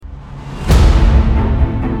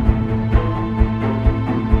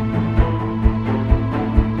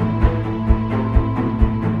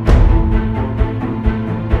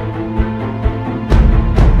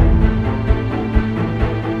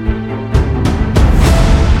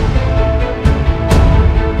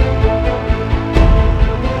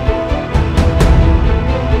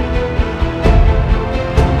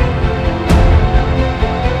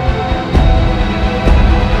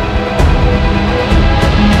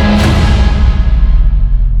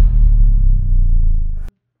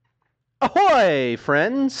Ahoy,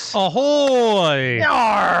 friends! Ahoy!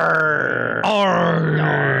 Yarr!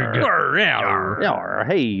 Arrgh! Yarr! Yarr!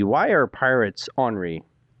 Hey, why are pirates ornery?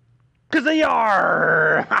 'Cause they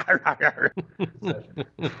are!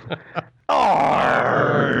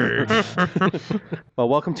 Well,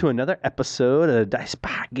 welcome to another episode of the Dice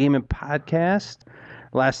Pot Gaming Podcast.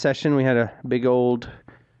 Last session, we had a big old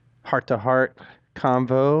heart-to-heart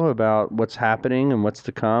convo about what's happening and what's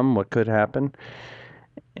to come, what could happen,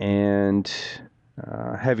 and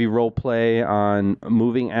heavy role play on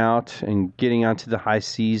moving out and getting onto the high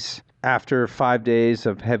seas after 5 days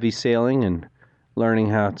of heavy sailing and learning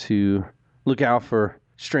how to look out for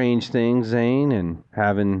strange things, Zane, and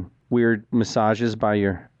having weird massages by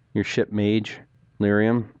your ship mage,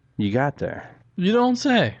 Lyrium. You got there. You don't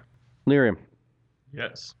say. Lyrium,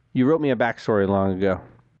 Yes. you wrote me a backstory long ago.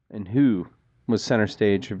 And who was center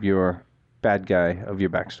stage of your bad guy of your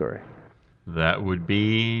backstory? That would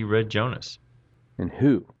be Red Jonas. And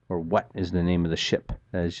who or what is the name of the ship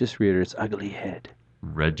that has just reared its ugly head?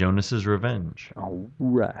 Red Jonas's Revenge. All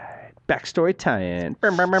right. Backstory tie-in.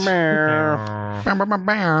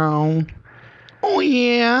 Oh,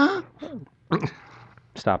 yeah.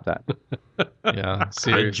 Stop that. Yeah, Red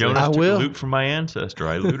seriously. Jonas I took will. a loot from my ancestor.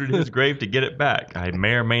 I looted his grave to get it back. I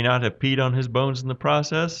may or may not have peed on his bones in the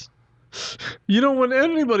process. You know, when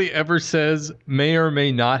anybody ever says may or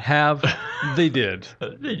may not have, they did.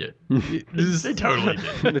 They did. This- They totally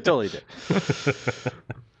did. They totally did.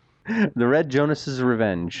 The Red Jonas's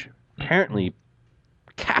Revenge, apparently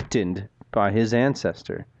captained by his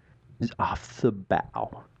ancestor, is off the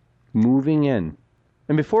bow, moving in.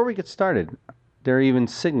 And before we get started, they're even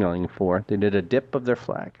signaling for, they did a dip of their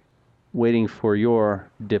flag, waiting for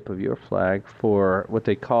your dip of your flag for what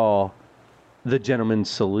they call the gentleman's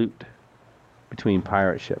salute between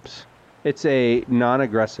pirate ships. It's a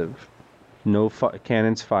non-aggressive, no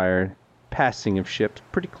cannons fired, passing of ships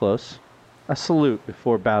pretty close, a salute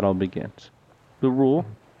before battle begins. The rule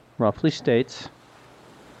roughly states,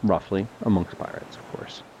 roughly amongst pirates of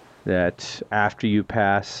course, that after you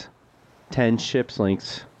pass 10 ship's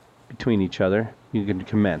lengths between each other, you can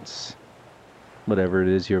commence whatever it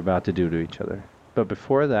is you're about to do to each other. But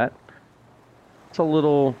before that, it's a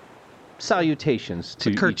little salutations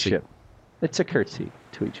to each curtsy. ship. It's a curtsy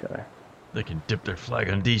to each other. They can dip their flag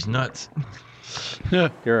on these nuts. There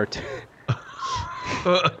are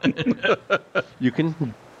you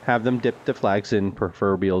can have them dip the flags in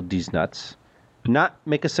proverbial these nuts. Not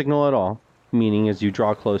make a signal at all, meaning as you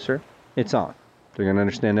draw closer, it's on. They're going to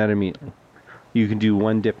understand that immediately. You can do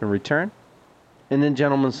one dip in return, and then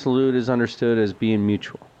gentleman's salute is understood as being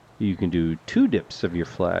mutual. You can do 2 dips of your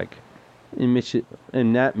flag,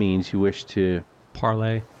 and that means you wish to...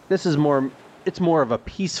 Parlay. It's more of a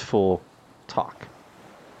peaceful talk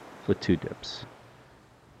with 2 dips.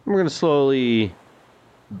 We're going to slowly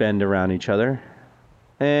bend around each other,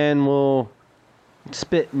 and we'll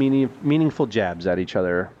spit meaningful jabs at each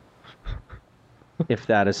other if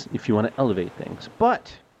you want to elevate things.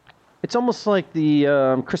 But it's almost like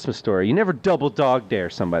the Christmas story. You never double dog dare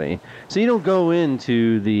somebody. So you don't go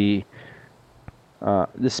into the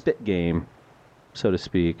spit game, so to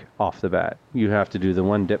speak, off the bat. You have to do the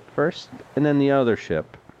one dip first, and then the other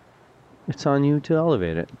ship. It's on you to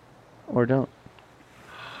elevate it, or don't.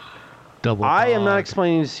 Double I am not dog.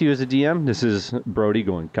 explaining this to you as a DM. This is Brody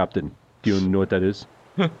going, Captain, do you know what that is?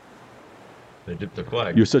 They dip their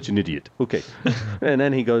flag. You're such an idiot. Okay. And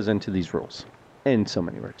then he goes into these rules in so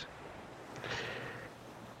many words.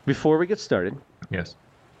 Before we get started, Yes.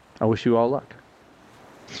 I wish you all luck.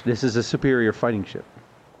 This is a superior fighting ship.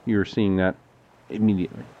 You're seeing that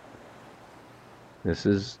immediately. This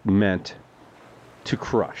is meant to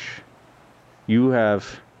crush. You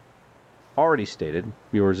have already stated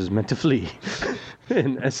yours is meant to flee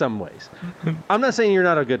in some ways. I'm not saying you're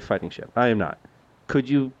not a good fighting ship. I am not. Could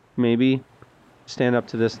you maybe stand up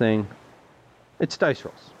to this thing? It's dice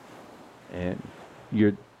rolls. And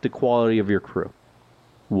the quality of your crew.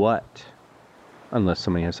 What? Unless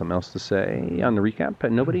somebody has something else to say on the recap.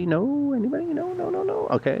 And nobody? No? Anybody? No.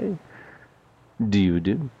 Okay. Do you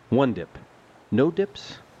do 1 dip? No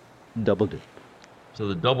dips? Double dip. So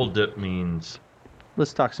the double dip means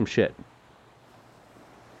Let's talk some shit.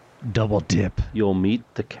 Double dip. You'll meet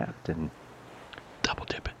the captain. Double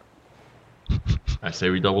dip it. I say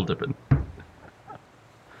we double dip it.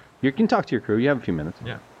 You can talk to your crew. You have a few minutes.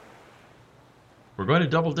 Yeah. We're going to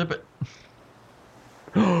double dip it.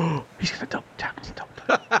 He's gonna double tap.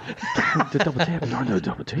 The double tap. No,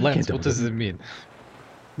 double tap. Lance, what does it mean?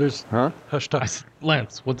 There's Huh? hush I talk. said,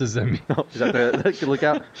 Lance, what does that mean? Is that the look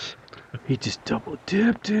out? He just double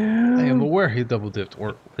dipped, dude. I am aware he double dipped,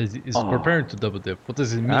 or is preparing to double dip. What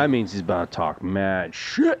does it mean? That means he's about to talk mad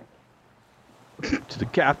shit to the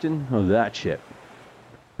captain of that ship.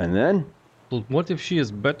 And then But what if she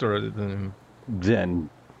is better at it than him? then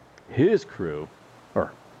his crew,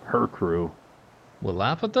 or her crew, Will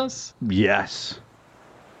laugh at us? yes.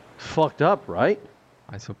 Fucked up, right?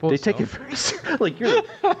 I suppose They take so. it very like you're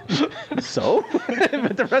so,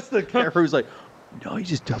 but the rest of the crew's like, no, he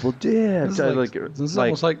just double dipped. This is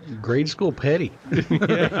almost like grade school petty.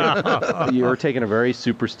 You're taking a very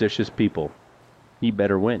superstitious people. He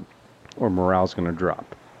better win, or morale's gonna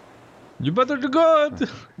drop. You better do good.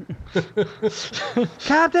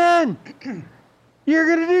 Captain, you're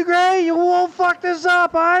gonna do great. You won't fuck this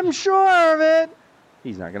up. I'm sure of it.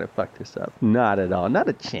 He's not gonna fuck this up. Not at all. Not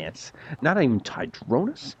a chance. Not even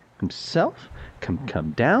Tidronus himself can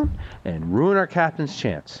come down and ruin our captain's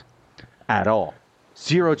chance. At all.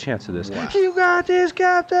 Zero chance of this. Wow. You got this,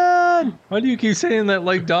 Captain. Why do you keep saying that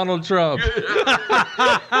like Donald Trump?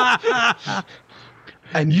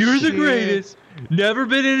 And You're the greatest. Never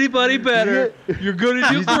been anybody better. You're gonna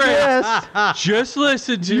do great. Yes. Just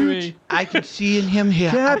listen to me. I can see in him here.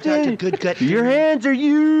 Captain, a good gut. your hands are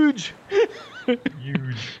huge.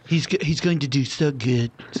 He's going to do so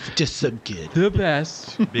good, just so good. The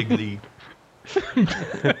best. Big lead.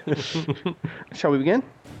 Shall we begin?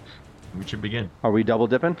 We should begin. Are we double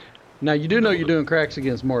dipping? now you do know you're doing cracks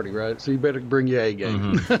against Marty, right? So you better bring your A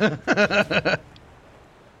game.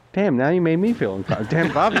 Damn, now you made me feel uncomfortable.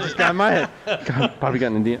 Damn, Bobby just got in my head. God, Bobby got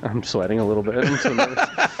in the... I'm sweating a little bit. I'm so nervous.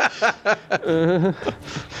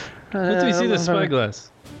 Let me see the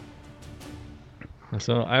spyglass.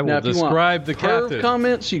 So I Now, will if you want describe the curved captain.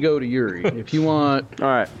 comments, you go to Yuri. If you want All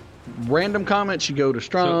right. random comments, you go to So,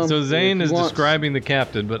 Strom. so Zane If is you want- describing the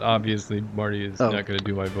captain, but obviously Marty is Oh. not going to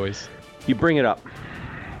do my voice. You bring it up.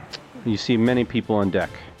 You see many people on deck.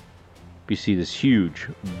 You see this huge,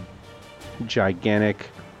 gigantic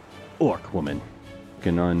orc woman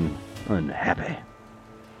looking unhappy.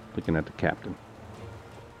 Looking at the captain.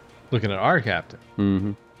 Looking at our captain.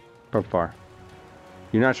 Mm-hmm. From far.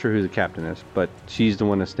 You're not sure who the captain is, but she's the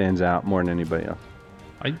one that stands out more than anybody else.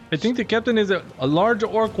 I think the captain is a large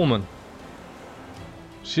orc woman.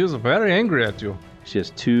 She is very angry at you. She has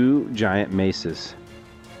two giant maces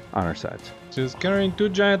on her sides. She's carrying two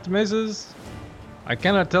giant maces. I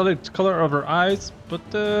cannot tell the color of her eyes, but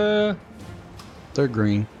They're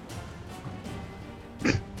green.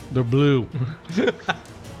 they're blue.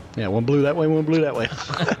 Yeah, one blue that way, one blue that way.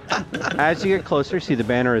 As you get closer, see the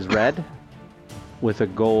banner is red with a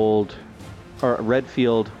gold, or a red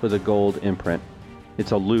field with a gold imprint.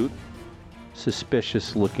 It's a loot.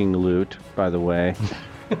 Suspicious looking loot, by the way.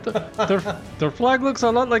 Their flag looks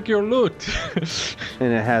a lot like your loot.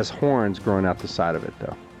 And it has horns growing out the side of it,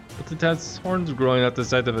 though. But it has horns growing out the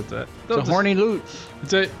side of it. It's a horny loot.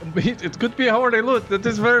 It could be a horny loot. That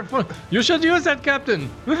is very fun. You should use that, Captain.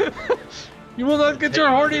 You will not get your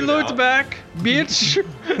horny loot back, bitch.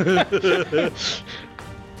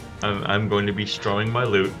 I'm going to be stowing my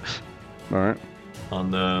loot All right.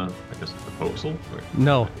 on the, I guess, the forecastle. Or-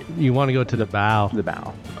 No, you want to go to the bow. The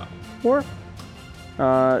bow. Or,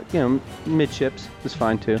 midships is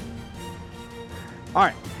fine, too. All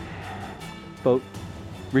right. Boat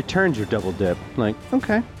returns your double dip. Like,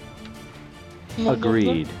 okay.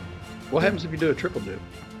 Agreed. What happens if you do a triple dip?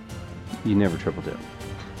 You never triple dip.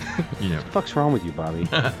 You know. What the fuck's wrong with you, Bobby?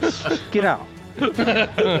 Get out.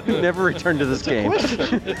 Never return to this game.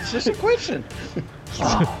 It's just a question.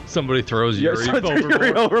 Somebody throws Yuri You're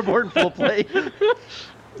overboard. overboard full plate.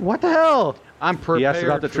 What the hell? I'm prepared. He asked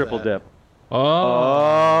about the for triple that. dip. Oh,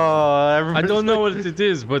 Oh, I don't know what it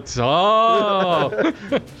is, but oh.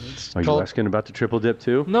 Are you asking about the triple dip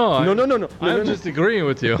too? No, No. I'm just agreeing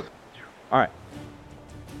with you. All right.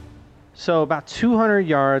 So about 200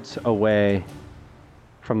 yards away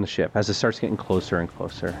from the ship, as it starts getting closer and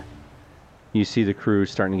closer, you see the crew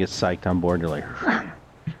starting to get psyched on board. They're like,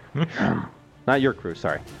 not your crew,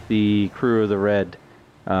 sorry. The crew of the Red,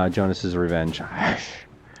 Jonas's Revenge.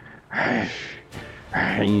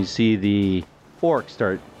 And you see the orc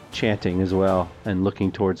start chanting as well and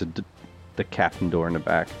looking towards the captain door in the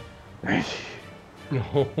back.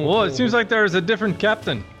 Well, it seems like there is a different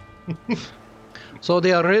captain. So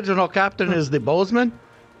the original captain is the bozeman?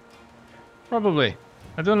 Probably.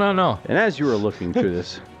 I do not know. And as you were looking through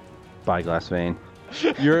this spyglass vein,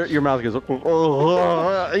 your mouth goes,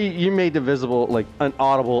 oh, you made the visible, like an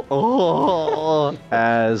audible, oh,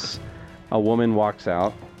 as a woman walks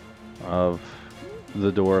out of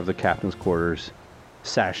the door of the captain's quarters,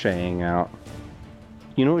 sashaying out.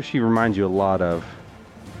 You know what she reminds you a lot of?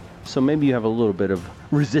 So maybe you have a little bit of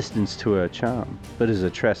resistance to a charm, but is a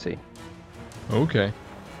Tressie. Okay.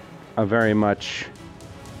 I very much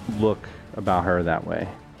look about her that way.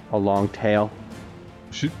 A long tail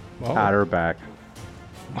at her back.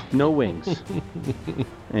 No wings.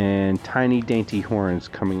 And tiny dainty horns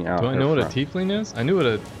coming out. Do I know what a front. tiefling is? I knew what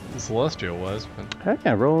a celestial was, but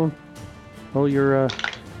Yeah, roll your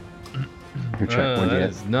check. What'd you that get?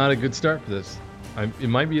 is not a good start for this. It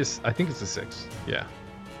might be I think it's a 6. Yeah.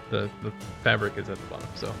 The fabric is at the bottom.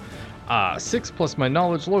 So 6 plus my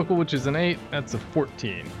knowledge local, which is an 8, that's a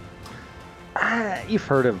 14. You've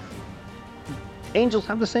heard of angels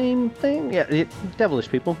have the same thing? Yeah, devilish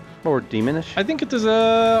people or demonish. I think it is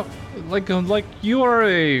like you are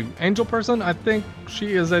a angel person. I think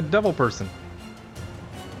she is a devil person.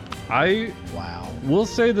 I will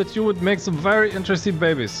say that you would make some very interesting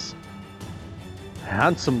babies.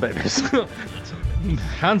 Handsome babies.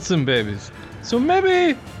 Handsome babies. So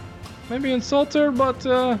maybe insult her, but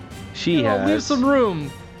She leave has, some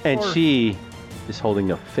room. and for- she is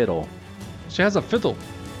holding a fiddle. She has a fiddle.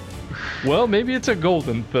 Well, maybe it's a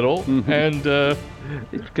golden fiddle, and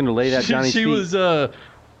It's gonna lay that Johnny's she feet. was. I'm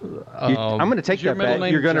gonna take your that middle bet.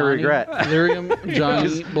 name You're gonna Johnny? regret. Lyrium,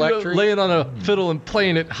 Johnny, Blacktree. laying on a fiddle and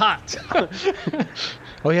playing it hot.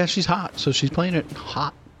 Oh yeah, she's hot, so she's playing it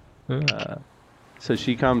hot. So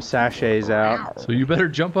she comes, sachets out. So you better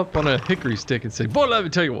jump up on a hickory stick and say, "Boy, let me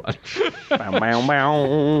tell you what." Bow, bow, bow.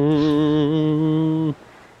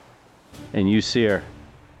 And you see her.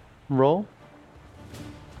 Roll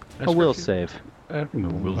a will save.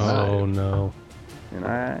 Will Oh save. no.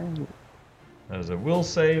 And That is a will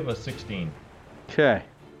save, a 16. Okay.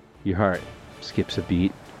 Your heart skips a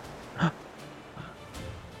beat.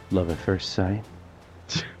 Love at first sight.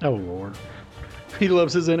 Oh, Lord. He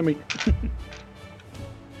loves his enemy.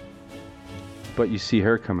 But you see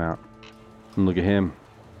her come out. And look at him.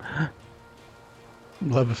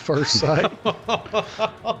 Love at first sight.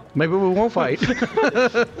 Maybe we won't fight.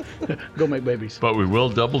 Go make babies. But we will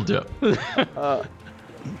double dip.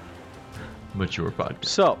 Mature podcast.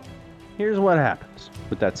 So, here's what happens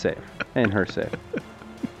with that save and her save.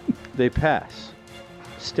 They pass,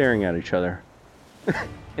 staring at each other,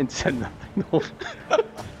 and said nothing.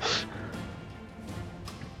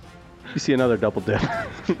 You see another double dip.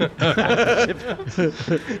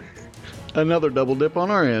 Another double dip on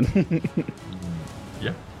our end.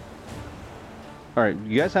 Yeah. All right,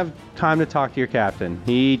 you guys have time to talk to your captain.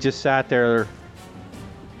 He just sat there,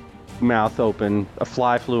 mouth open. A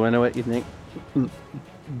fly flew into it, you think?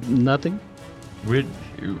 Nothing. We're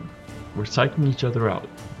psyching each other out.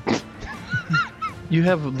 You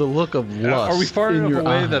have the look of lust. Are we far in enough your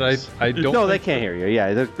away that eyes. I don't? No, they think- can't hear you.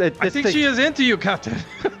 Yeah, I think she is into you, Captain.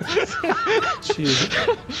 She is.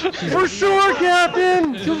 For sure,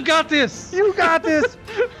 Captain. You've got this. You got this.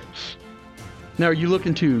 Now, are you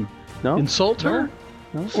looking to No. insult her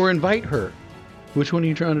No. or invite her? Which one are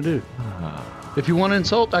you trying to do? If you want to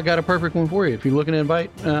insult, I got a perfect one for you. If you're looking to invite,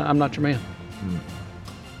 I'm not your man.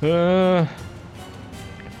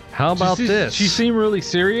 How about this? She seemed really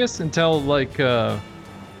serious until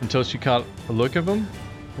she caught a look of him.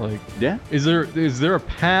 Like, Yeah. is there a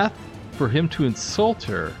path for him to insult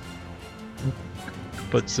her,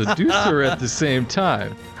 but seduce her at the same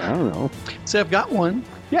time? I don't know. See, I've got one.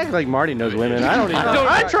 Yeah, like Marty knows women. I don't even know.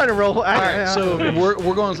 I'm trying to roll. All right, so we're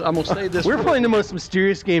going. I'm gonna say this. We're playing the most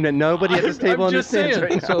mysterious game that nobody at this table I'm just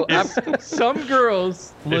understands saying. right now. So Some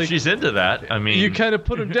girls, If like, she's into that, I mean. you kind of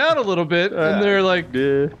put them down a little bit, and they're like,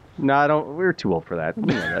 No, I don't. We're too old for that. You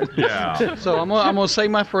know that. Yeah. So I'm gonna say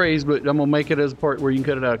my phrase, but I'm gonna make it as a part where you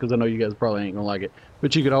can cut it out because I know you guys probably ain't gonna like it.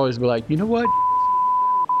 But you could always be like, you know what?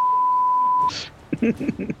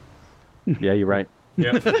 Yeah, you're right.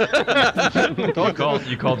 Yeah. you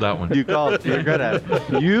called that one. You called. You're good at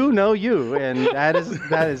it. You know you, and that is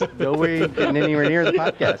no way getting anywhere near the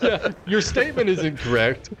podcast. your statement is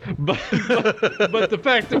incorrect, but the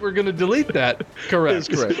fact that we're going to delete that, correct.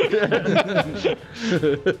 Is correct.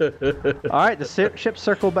 All right, the ship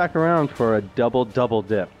circled back around for a double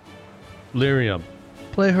dip. Lyrium,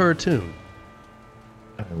 play her a tune.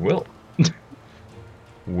 I will.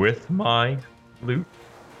 With my lute.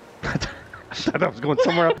 I thought I was going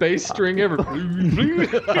somewhere else. Bass string ever.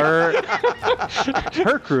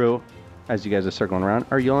 Her crew, as you guys are circling around,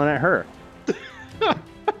 are yelling at her.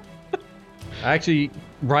 Actually,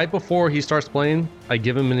 right before he starts playing, I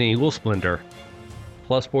give him an Eagle Splendor.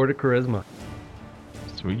 +4 to charisma.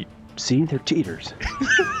 Sweet. See, they're cheaters.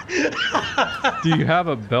 Do you have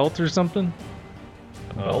a belt or something?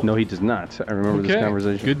 No, he does not. I remember this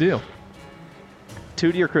conversation. Good deal.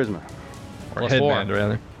 2 to your charisma. Or +4. headband,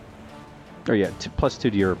 rather. Or yeah, +2 to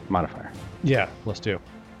your modifier. Yeah, let's do.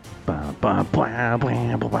 I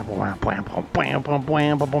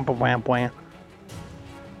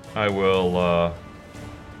will.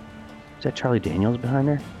 Is that Charlie Daniels behind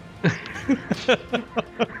her?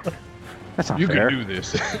 That's not You fair. can do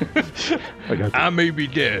this. I got I may be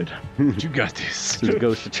dead, but you got this. this. Is the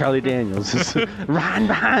ghost of Charlie Daniels. Run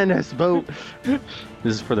behind us, boat. This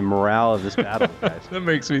is for the morale of this battle, guys. That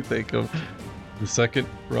makes me think of the second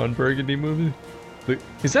Ron Burgundy movie.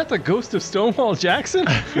 Is that the ghost of Stonewall Jackson?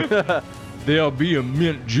 There'll be a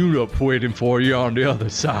mint julep waiting for you on the other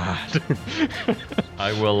side.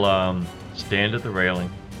 I will stand at the railing,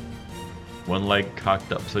 one leg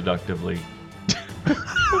cocked up seductively.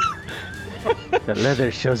 The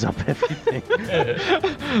leather shows up everything.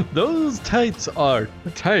 Those tights are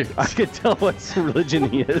tight. I could tell what religion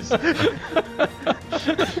he is.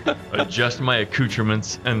 Adjust my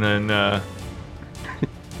accoutrements, and then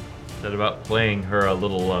set about playing her a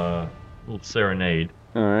little serenade.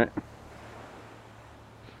 All right.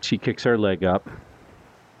 She kicks her leg up,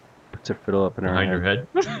 puts her fiddle up in her Behind head.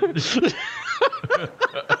 your head.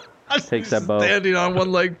 Takes that bow. Standing on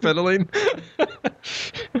one leg fiddling.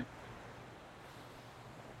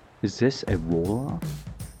 Is this a roll-off?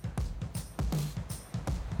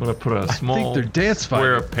 I'm gonna put a small think they're dance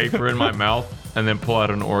square fighting. of paper in my mouth, and then pull out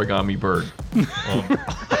an origami bird.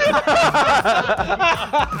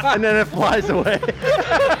 And then it flies away.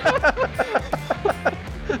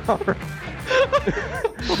 All right.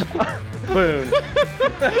 Boom.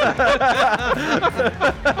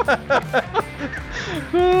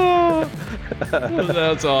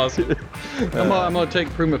 That's awesome. I'm gonna take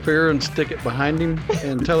Primavera and stick it behind him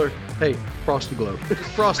and tell her, "Hey, Frosty Glow,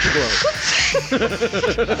 Frosty Glow."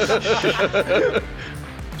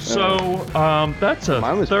 So, that's a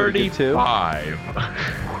Mine was pretty good, too. 35.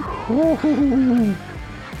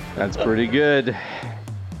 That's pretty good.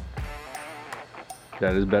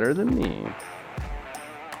 That is better than me.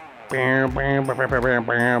 All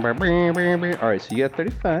right, so you got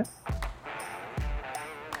 35.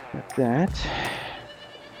 Got that.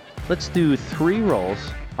 Let's do 3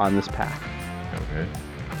 rolls on this path. Okay.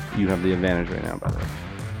 You have the advantage right now, by the way.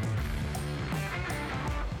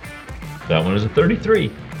 That one is a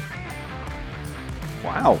 33.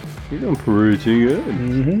 Wow, you're doing pretty good.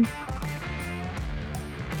 Mm-hmm.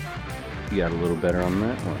 You got a little better on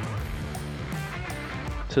that one.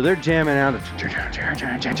 So they're jamming out.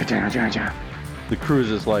 The cruise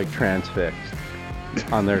is like transfixed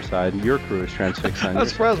on their side. Your crew is transfixed on I your was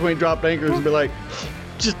side. surprised when he dropped anchors and be like,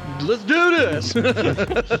 "Just let's do this."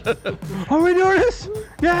 Are we doing this?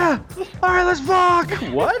 Yeah. All right, let's fuck.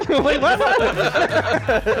 What? Wait, what?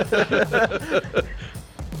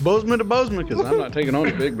 Bozeman to Bozeman, because I'm not taking on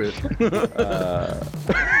a big bitch.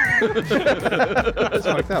 That's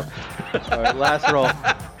fucked up. All right, last roll.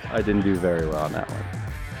 I didn't do very well on that one.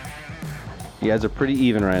 You guys are pretty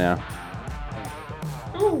even right now.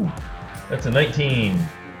 Ooh, that's a 19.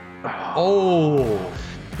 Oh.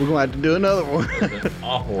 We're gonna have to do another one. That's an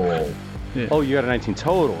awful roll. Oh, you got a 19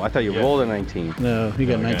 total. I thought you rolled a 19. No, he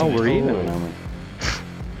got Okay. 19. Oh, we're even.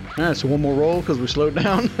 All right, so one more roll because we slowed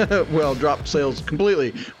down. Well, dropped sales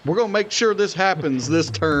completely. We're gonna make sure this happens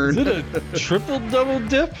this turn. Is it a triple double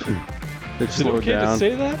dip? They've Is it slowed okay down. to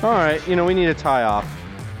say that? All right, we need a tie off.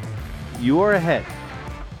 You are ahead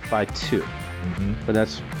by 2, but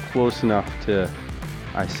that's close enough to,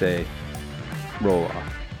 I say, roll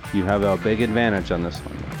off. You have a big advantage on this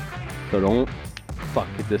one, so don't fuck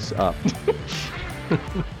this up.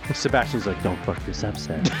 Sebastian's like, don't fuck this up,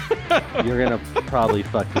 Seth. You're gonna probably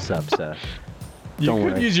fuck this up, Seth. You Don't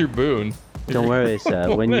could worry. use your boon. Don't worry,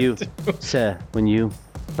 Seth. When you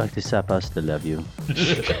fuck this up, I'll still love you.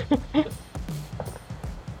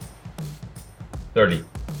 30.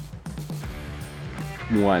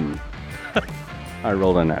 1. I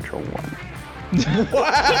rolled a natural 1.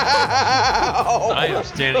 I am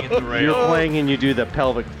standing at the rail. You're playing and you do the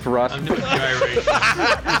pelvic thrust. I'm doing gyrations.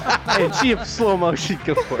 And she in slow motion,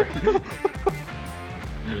 go for it.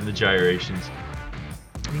 Doing the gyrations.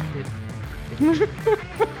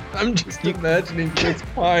 I'm just imagining Chris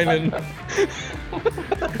Pine and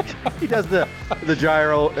He does the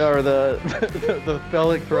gyro or the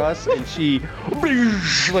pelvic thrust, and she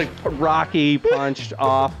like Rocky punched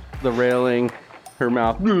off the railing. Her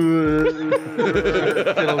mouth fiddle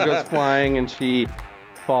goes flying, and she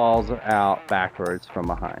falls out backwards from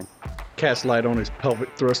behind. Cast light on his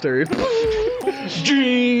pelvic thrust area.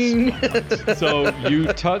 Ding! so you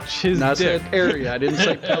touch his No, I dick. said area. I didn't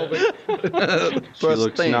say pelvic. She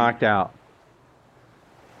looks knocked out.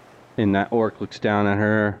 And that orc looks down at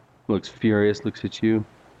her, looks furious, looks at you.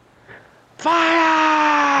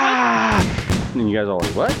 Fire! And you guys all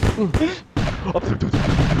like, what?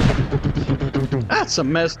 That's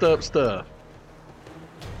some messed up stuff.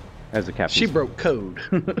 As the captain. She broke code.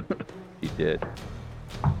 She did.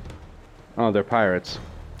 Oh, they're pirates.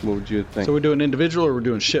 What would you think? So we're doing individual or we're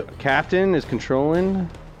doing ship? Captain is controlling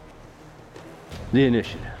the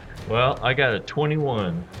initiative. Well, I got a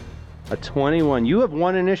 21. A 21. You have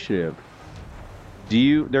 1 initiative.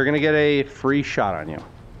 They're gonna get a free shot on you.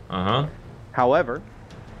 Uh-huh. However,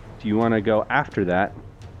 do you want to go after that?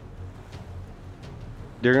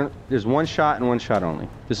 There's 1 shot and 1 shot only.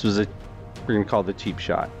 We're gonna call it the cheap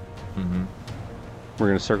shot. Mm-hmm. We're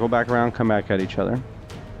gonna circle back around, come back at each other.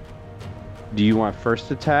 Do you want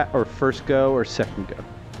first attack or first go or second go?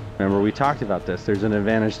 Remember we talked about this. There's an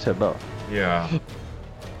advantage to both. Yeah.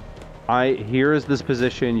 Here is this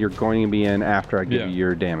position you're going to be in after I give you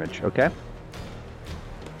your damage, okay?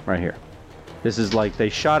 Right here. This is like they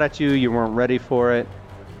shot at you, you weren't ready for it,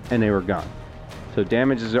 and they were gone. So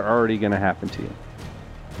damages are already going to happen to you.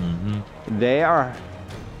 Mm-hmm. They are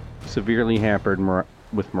severely hampered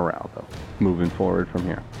with morale, though, moving forward from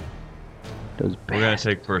here. We're going to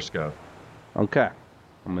take first go. Okay.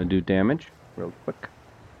 I'm going to do damage real quick.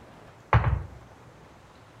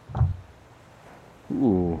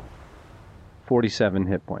 Ooh. 47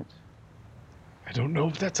 hit points. I don't know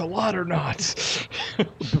if that's a lot or not.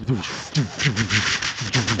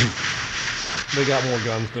 They got more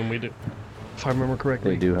guns than we do, if I remember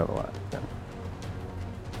correctly. They do have a lot. Yeah.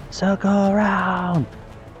 Circle around!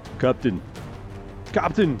 Captain!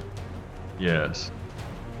 Captain! Yes.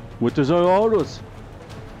 What does our orders?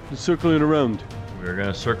 Circling around. We're going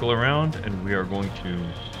to circle around, and we are going to...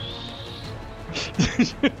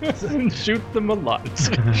 Shoot them a lot.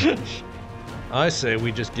 I say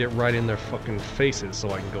we just get right in their fucking faces so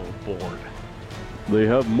I can go board. They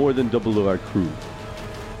have more than double of our crew.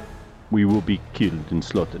 We will be killed and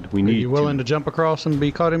slaughtered. We Are need you willing to jump across and be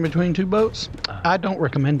caught in between 2 boats? I don't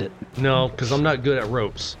recommend it. No, because I'm not good at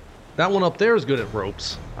ropes. That one up there is good at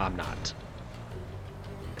ropes. I'm not.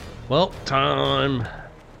 Well, time.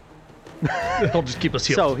 I'll just keep us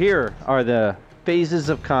healed. So here are the phases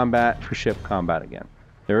of combat for ship combat again.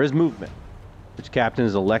 There is movement, which captain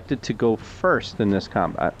is elected to go first in this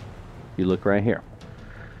combat. You look right here.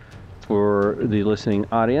 For the listening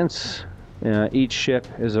audience, each ship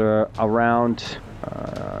is around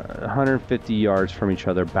 150 yards from each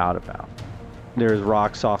other, bow to bow. There's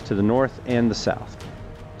rocks off to the north and the south.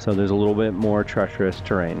 So there's a little bit more treacherous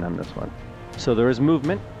terrain on this one. So there is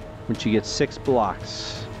movement, which you get 6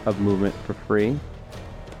 blocks of movement for free.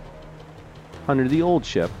 Under the old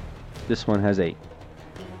ship, this one has 8.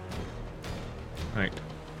 Right.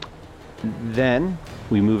 Then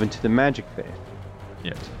we move into the magic phase.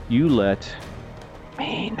 Yes. You let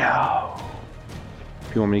me know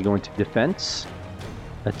if you want me to go into defense,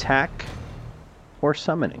 attack, or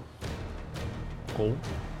summoning. Cool.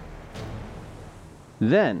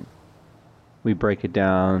 Then we break it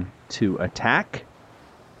down to attack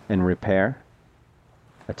and repair.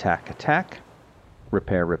 Attack,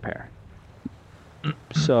 repair.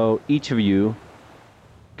 So each of you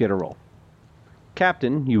get a roll.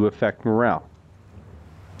 Captain, you affect morale.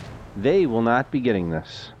 They will not be getting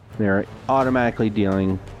this. They're automatically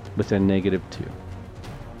dealing with a -2.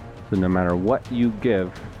 So no matter what you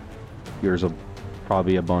give, yours will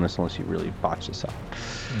probably be a bonus unless you really botch this up.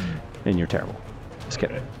 And you're terrible. Just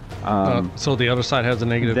kidding. So the other side has a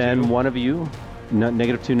 -2? Then one of you,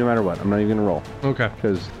 -2 no matter what. I'm not even going to roll. Okay.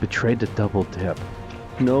 Because betrayed the double dip.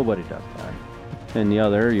 Nobody does that. And the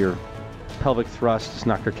other, your pelvic thrust just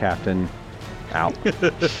knocked your captain out.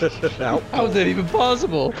 Out. How is that even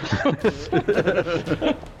possible?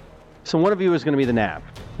 So one of you is going to be the nav,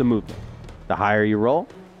 the movement. The higher you roll,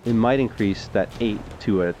 it might increase that 8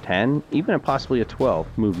 to a 10, even possibly a 12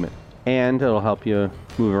 movement. And it'll help you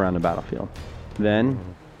move around the battlefield. Then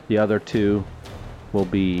the other 2 will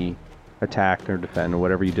be attack or defend or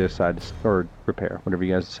whatever you decide to, or repair, whatever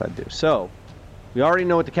you guys decide to do. So we already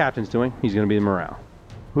know what the captain's doing. He's going to be the morale.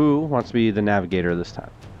 Who wants to be the navigator this time?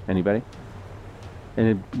 Anybody?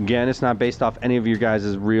 And again, it's not based off any of your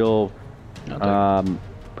guys' real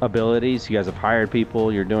abilities. You guys have hired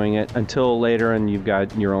people. You're doing it until later, and you've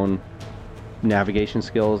got your own navigation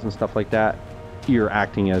skills and stuff like that. You're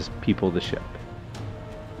acting as people of the ship.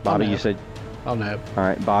 Bobby, you said... I'll nav. All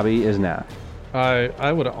right, Bobby is nav.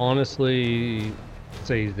 I would honestly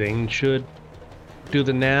say Zane should do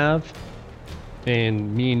the nav,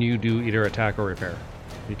 and me and you do either attack or repair,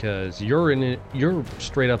 because you're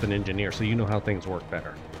straight up an engineer, so you know how things work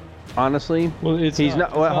better. Honestly, Well, it's he's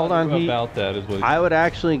not. not. Well, hold on. About that is what. I would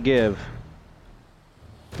actually give,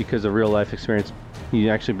 because of real life experience, he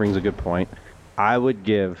actually brings a good point. I would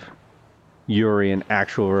give Yuri an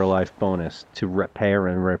actual real life bonus to repair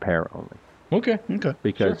and repair only. Okay. Okay.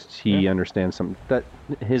 Because he understands that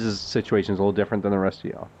his situation is a little different than the rest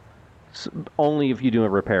of y'all. Only if you do a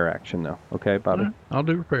repair action, though. Okay, Bobby? Alright, I'll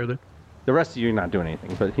do repair then. The rest of you are not doing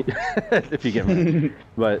anything, but if you get me.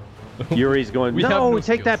 But Yuri's going, We have no, no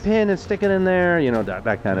take that skills." pin and stick it in there. You know,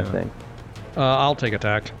 that kind of thing. I'll take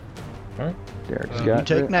attack. All right. Derek's You got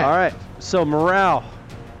take it. that. All right, so morale.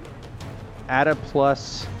 Add a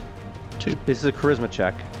 +2. This is a charisma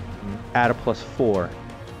check. Add a +4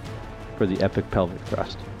 for the epic pelvic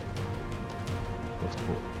thrust. That's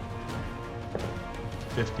cool.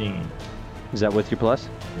 15. Is that with your plus?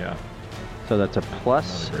 Yeah. So that's a Not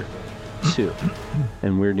great. +2.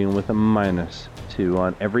 And we're dealing with a -2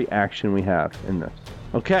 on every action we have in this.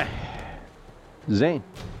 Okay. Zane,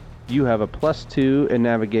 you have a +2 in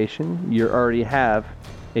navigation. You already have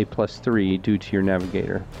a +3 due to your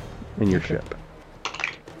navigator in your ship.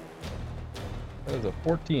 That is a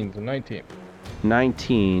 14 to 19.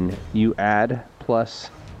 19, you add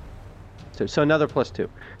 +2. So another +2.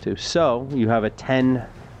 So you have a 10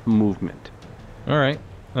 movement. All right.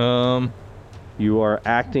 You are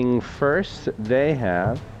acting first. They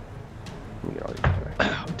have. Let me get all these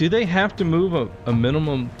back. Do they have to move a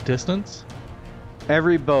minimum distance?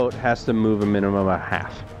 Every boat has to move a minimum of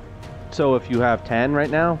half. So if you have 10 right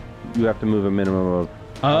now, you have to move a minimum of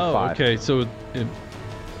Oh, 5. okay. So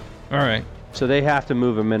all right. So they have to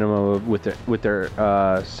move a minimum of with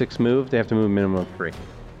their 6 move. They have to move a minimum of 3.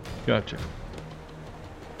 Gotcha.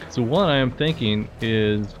 So what I am thinking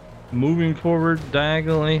is moving forward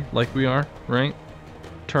diagonally like we are, right?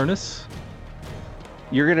 Turnus.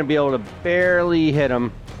 You're gonna be able to barely hit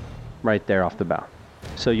them right there off the bow.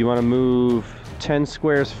 So you want to move 10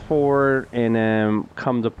 squares forward and then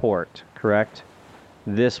come to port, correct?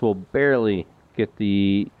 This will barely get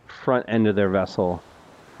the front end of their vessel,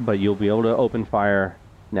 but you'll be able to open fire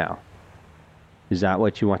now. Is that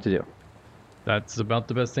what you want to do? That's about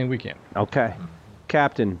the best thing we can. Okay.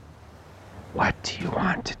 Captain, what do you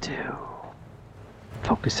want to do?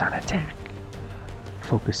 Focus on attack.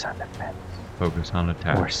 Focus on defense. Focus on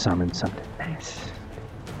attack. Or summon something nice.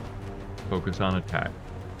 Focus on attack.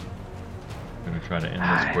 I'm gonna try to end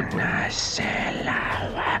this quickly.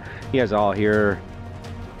 You guys all hear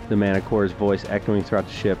the Manicore's voice echoing throughout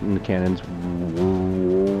the ship and the cannons.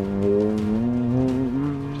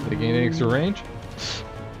 They gain extra range.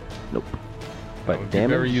 Nope. That But would be damage.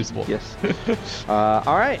 very useful. Yes.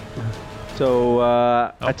 All right. So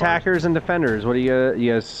attackers and defenders. What do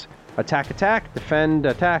you guys? Attack, defend,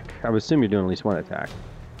 attack. I would assume you're doing at least one attack.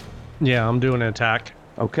 Yeah, I'm doing an attack.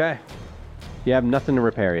 Okay. You have nothing to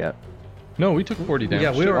repair yet. No, we took 40 damage.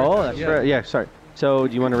 Yeah, we were. Oh, that's right. Yeah, sorry. So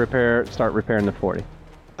do you want to start repairing the 40?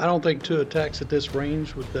 I don't think 2 attacks at this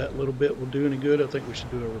range with that little bit will do any good. I think we should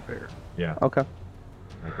do a repair. Yeah. Okay.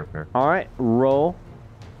 Make repair. All right. Roll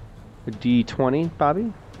a d20,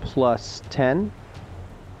 Bobby, plus 10.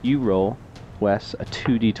 You roll, Wes, a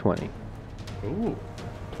 2d20 Ooh.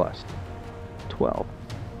 plus 12.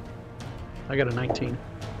 I got a 19.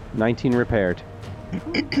 19 repaired.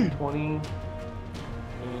 20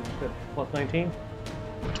 plus 19?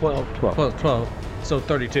 12. 12. Plus 12. So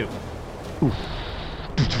 32.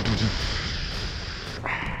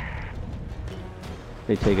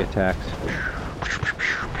 They take attacks.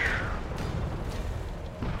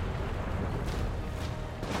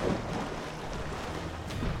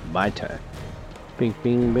 My turn. Bing,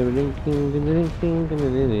 bing, bing, bing, bing, bing, bing, bing, bing,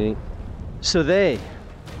 bing, bing. So they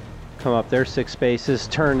come up their 6 spaces,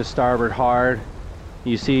 turn to starboard hard.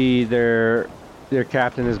 You see their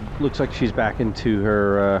captain looks like she's back into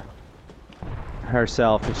her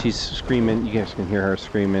herself, and she's screaming. You guys can hear her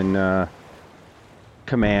screaming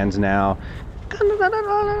commands now.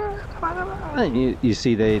 And you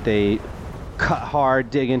see they cut hard,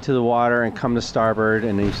 dig into the water, and come to starboard,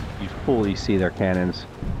 and you fully see their cannons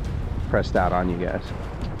pressed out on you guys.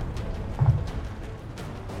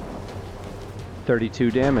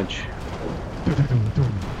 32 damage.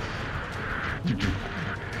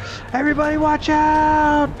 Everybody watch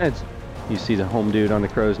out! You see the home dude on the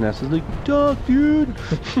crow's nest is like, duck, dude!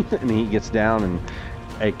 And he gets down, and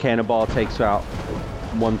a cannonball takes out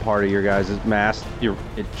one part of your guys' mast. It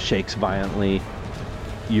shakes violently.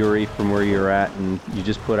 Yuri, from where you're at, and you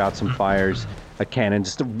just put out some fires. A cannon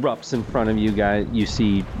just erupts in front of you guys. You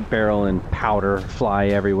see barrel and powder fly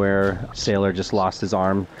everywhere. A sailor just lost his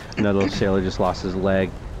arm. Another sailor just lost his leg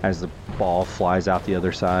as the ball flies out the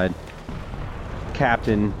other side.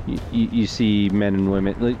 Captain, you see men and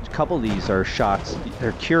women. A couple of these are shots.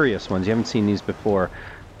 They're curious ones. You haven't seen these before.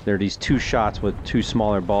 There are these 2 shots with 2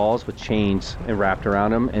 smaller balls with chains wrapped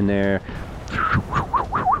around them, and they're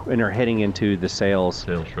and they're hitting into the sails,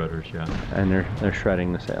 Sail shredders, yeah. and they're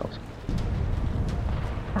shredding the sails.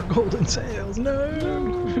 Our golden sails, no!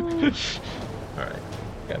 Alright.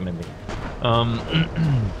 Got Mindy.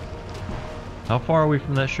 How far are we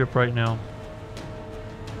from that ship right now?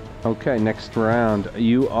 Okay, next round.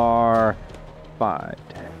 You are 5,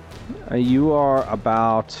 10. You are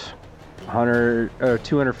about 100 or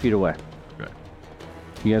 200 feet away. Okay.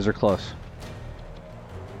 You guys are close.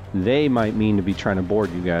 They might mean to be trying to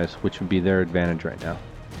board you guys, which would be their advantage right now.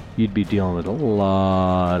 You'd be dealing with a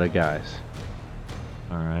lot of guys.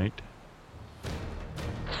 Alright.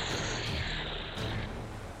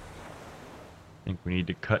 I think we need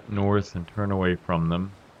to cut north and turn away from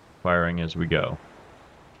them, firing as we go.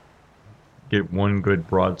 Get one good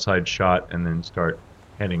broadside shot and then start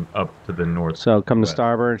heading up to the north. So come to west.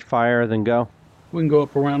 starboard, fire, then go. We can go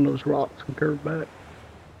up around those rocks and curve back.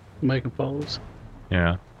 Make them follow us.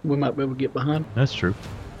 Yeah, We might be able to get behind. that's true.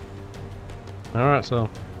 All right, so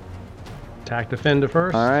attack defender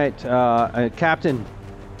first. All right, Captain,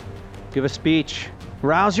 give a speech.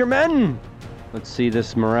 Rouse your men. Let's see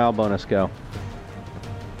this morale bonus go.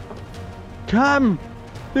 Come!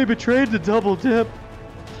 They betrayed the double dip.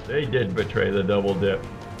 They did betray the double dip.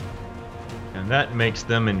 And that makes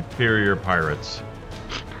them inferior pirates.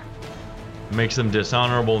 Makes them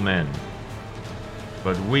dishonorable men.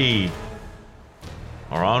 But we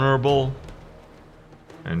are honorable,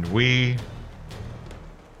 and we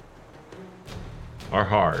are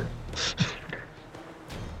hard.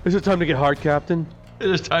 Is it time to get hard, Captain? It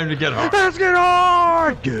is time to get hard. Let's get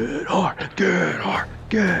hard! Get hard, get hard,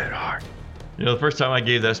 get hard. You know, the first time I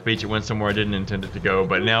gave that speech, it went somewhere I didn't intend it to go,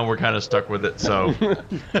 but now we're kind of stuck with it, so.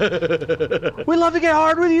 We love to get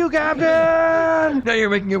hard with you, Captain! Now you're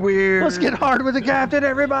making it weird. Let's get hard with the Captain,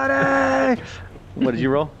 everybody! What did you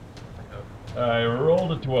roll? I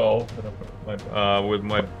rolled a 12 with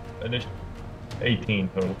my initial 18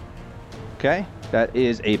 total. Okay, that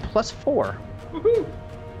is a +4. Woohoo!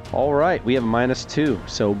 All right, we have -2,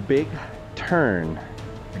 so big turn.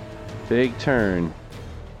 Big turn.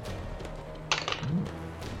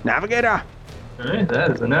 Navigator! Alright,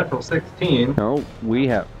 that is a natural 16. No, we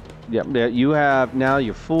have. Yep, yeah, you have now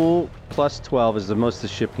your full +12 is the most the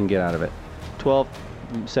ship can get out of it. 12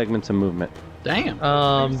 segments of movement. Damn.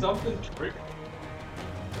 Something tricky.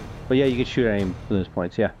 But yeah, you can shoot at aim for those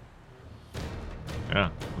points, yeah. Yeah,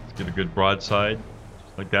 let's get a good broadside,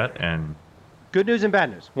 just like that, and Good news and bad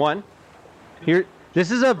news. One, here, this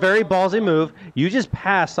is a very ballsy move. You just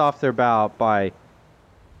passed off their bow by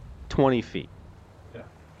 20 feet. Yeah.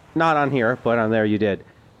 Not on here, but on there you did.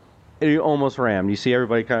 And you almost rammed. You see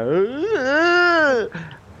everybody kind of,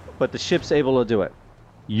 but the ship's able to do it.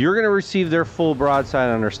 You're going to receive their full broadside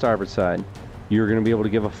on their starboard side. You're going to be able to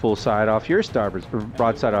give a full side off your starboard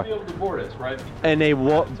broadside off. Be able to board us, right? And they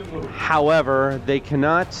will. To move. However, they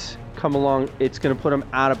cannot come along. It's going to put them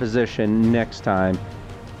out of position next time.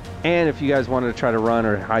 And if you guys wanted to try to run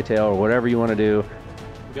or hightail or whatever you want to do,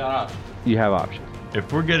 We got options. you have options.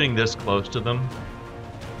 if we're getting this close to them,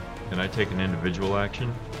 can I take an individual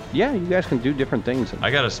action? Yeah, you guys can do different things. I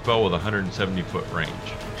got a spell with 170-foot range.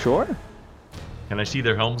 Sure. Can I see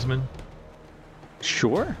their helmsman?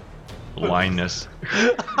 Sure. Blindness.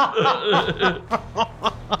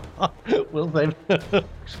 Will save.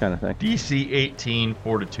 This kind of thing. DC 18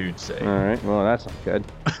 fortitude save. All right. Well, that's not good.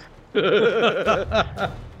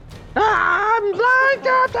 I'm blind,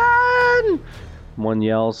 Captain! One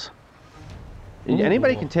yells.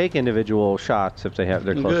 Anybody can take individual shots if they have.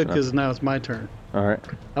 They're close Good, enough. because now it's my turn. All right.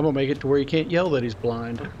 I'm gonna make it to where you can't yell that he's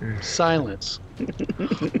blind. Silence.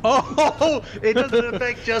 Oh, it doesn't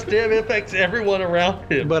affect just him. It affects everyone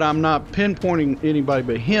around him. But I'm not pinpointing anybody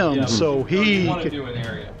but him, Yeah. so he. You want to can- do an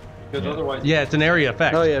area. Because otherwise. Yeah, it's an area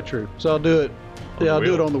effect. Oh yeah, true. So I'll do it. On Yeah, the I'll do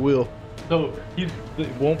it wheel. on the wheel. So he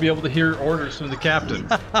won't be able to hear orders from the captain.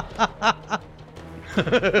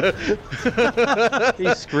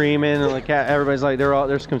 He's screaming, and like everybody's like,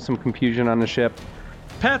 there's some confusion on the ship.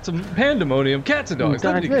 Pandemonium, cats and dogs.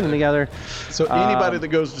 They're living getting together. together. So anybody that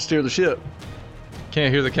goes to steer the ship.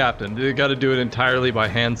 Can't hear the captain. They got to do it entirely by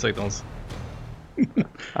hand signals. So it's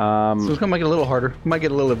gonna make it a little harder. Might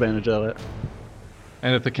get a little advantage out of that.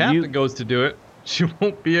 And if the captain goes to do it, she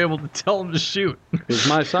won't be able to tell him to shoot. Because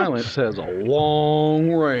my silence has a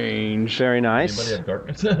long range. Very nice. Anybody have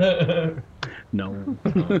darkness? No.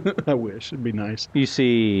 I wish. It'd be nice. You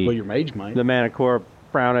see Well, your mage might. the Manticore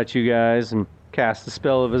frown at you guys and cast a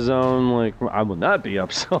spell of his own, like, I will not be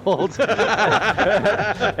upsold.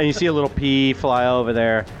 And you see a little pea fly over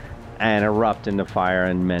there and erupt into fire,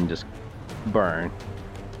 and men just burn.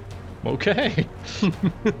 Okay.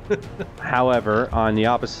 However, on the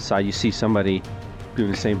opposite side, you see somebody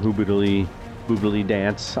doing the same boobily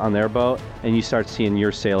dance on their boat, and you start seeing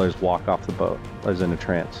your sailors walk off the boat as in a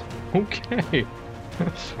trance. Okay.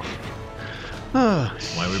 Why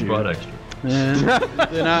we brought extra?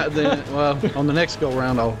 Well, on the next go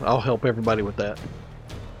round, I'll help everybody with that.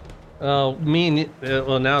 Well,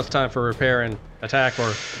 now it's time for repair and attack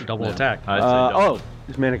or double attack. I'd say double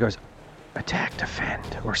This man goes, attack,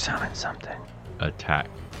 defend, or summon something. attack.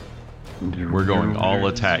 We're going all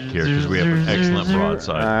attack here because we have an excellent All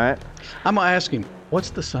broadside. right. I'm gonna ask him,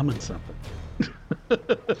 what's the summon something?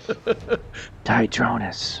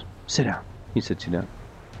 Tidronus, sit down. He sits you down.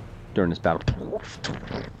 During this battle,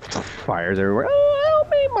 fires everywhere. Oh, help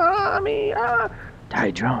me, mommy!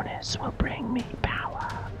 Tidronus will bring me power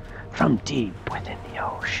from deep within the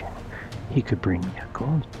ocean. He could bring me a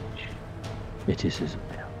goldfish. It is his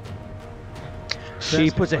will. She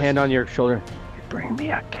puts a hand on your shoulder. He could bring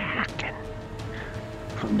me a kraken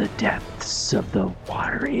from the depths of the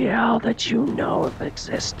watery hell that you know of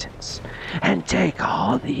existence, and take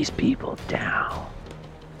all these people down.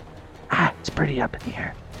 It's pretty up in the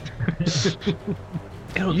air.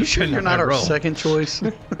 You sure you're not our second choice?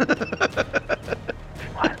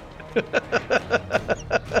 What?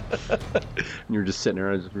 You're just sitting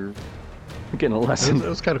there as if you're getting a lesson. That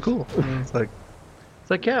was kind of cool. It's like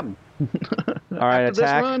Captain. All right, After this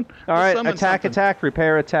attack. run, All we'll right, summon attack, something. attack,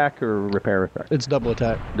 repair, attack, or repair, repair. It's double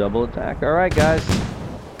attack. Double attack. All right, guys.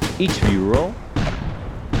 Each of you roll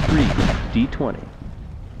 3d20.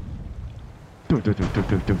 No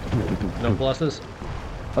pluses?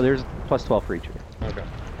 Oh, there's plus 12 for each of you. Okay.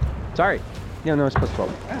 Sorry. No, it's plus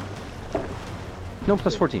 12. No,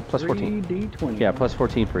 plus 14. Plus 14. 3d20. Yeah, plus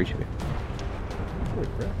 14 for each of you.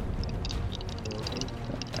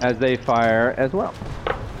 As they fire as well.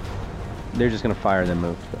 They're just going to fire and then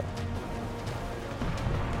move. So.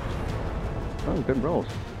 Oh, good rolls.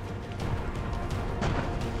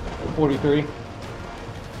 43.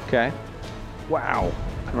 Okay. Wow.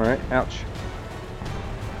 All right. Ouch.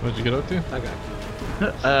 What'd you get up to? I got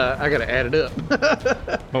I got to add it up.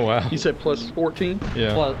 Oh, wow. You said plus 14?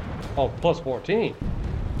 Yeah. Plus 14.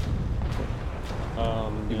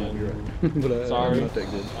 You're right. But Sorry. I'm not that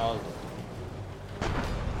good. I was-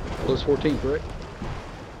 Plus 14, correct?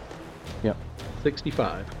 Yep.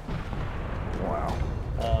 65. Wow.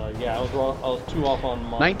 yeah, I was wrong. I was 2 off on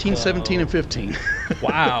my. 19, 17, and 15.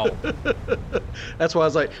 Wow. That's why I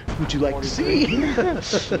was like, would you like to see?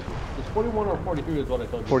 It's 41 or 43 is what I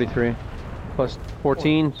told you. 43 plus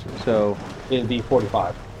 14, so It'd be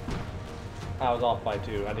 45. I was off by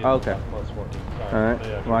 2. I didn't. Okay. Plus 14. Sorry. all right.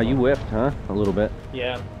 Yeah, Wow, you whiffed, huh? A little bit.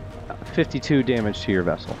 Yeah. 52 damage to your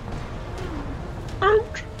vessel.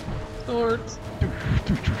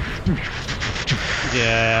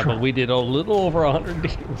 Yeah, but we did a little over 100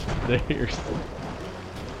 damage there.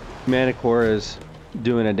 Manticore is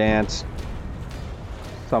doing a dance,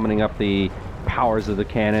 summoning up the powers of the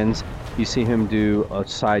cannons. You see him do a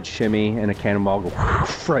side shimmy and a cannonball go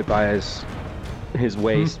right by his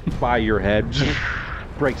waist, by your head,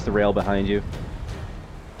 breaks the rail behind you.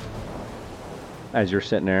 As you're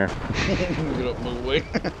sitting there. Get up, move away.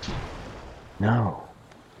 No.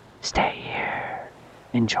 Stay here.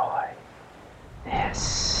 Enjoy.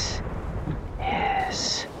 This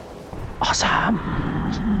is awesome.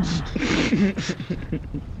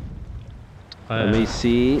 Let me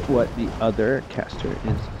see what the other caster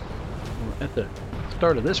is. At the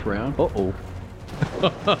start of this round, Uh-oh.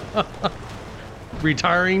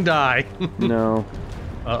 Retiring die. No.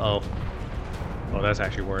 Uh-oh. Oh, that's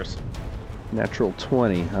actually worse. Natural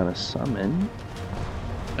 20 on a summon.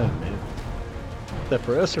 oh man. Is that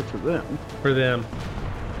for us or for them? For them.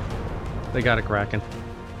 They got a Kraken.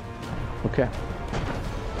 Okay.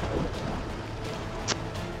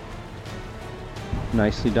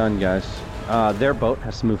 Nicely done, guys. Their boat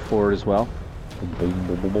has to move forward as well.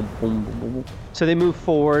 So they move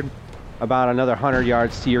forward about another 100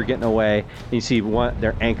 yards to you're getting away. And you see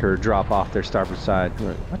their anchor drop off their starboard side. You're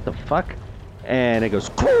like, what the fuck? And it goes,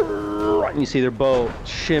 and you see their boat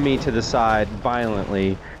shimmy to the side violently.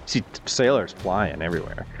 You see sailors flying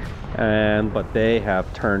everywhere. But they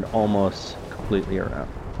have turned almost completely around.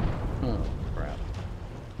 Oh, crap.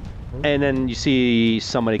 And then you see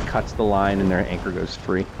somebody cuts the line and their anchor goes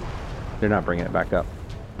free. They're not bringing it back up.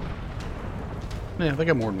 Yeah, they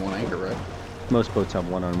got more than one anchor, right? Most boats have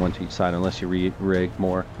one on one to each side unless you rig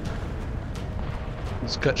more.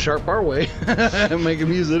 Let's cut sharp our way and make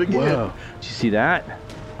them use it again. Whoa. Did you see that?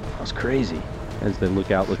 That was crazy. As the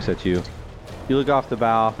lookout looks at you. You look off the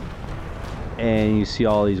bow and you see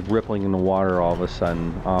all these rippling in the water all of a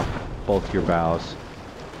sudden off both your bows.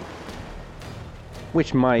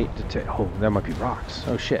 Which might, oh, that might be rocks.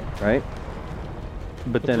 Oh shit, right?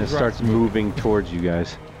 but then it those starts rocks move. moving towards you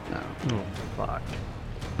guys. Oh, fuck.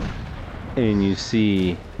 And you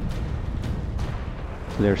see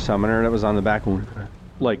their summoner that was on the back,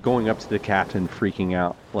 like going up to the captain, freaking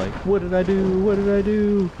out. Like, what did I do? What did I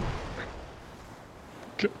do?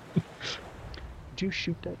 Did you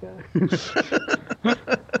shoot that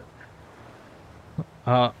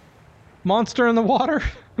guy? Monster in the water?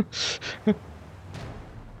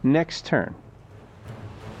 Next turn.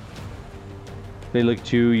 They look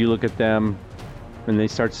at you, you look at them, and they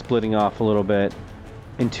start splitting off a little bit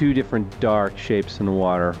in two different dark shapes in the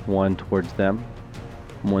water. One towards them,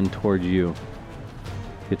 one towards you.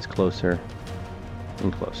 Gets closer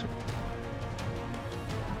and closer.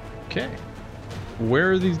 Okay.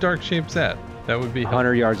 Where are these dark shapes at? That would be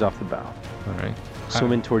 100 yards off the bow. All right.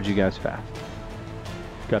 Swimming towards you guys fast.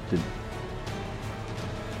 Captain,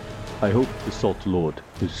 I hope the Salt Lord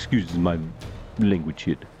excuses my language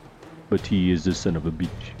here, but he is the son of a bitch.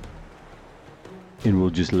 And will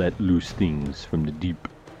just let loose things from the deep.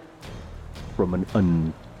 From an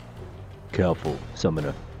uncareful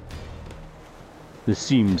summoner. This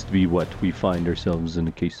seems to be what we find ourselves in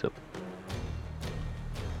a case of.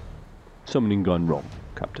 Summoning gone wrong,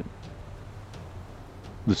 Captain.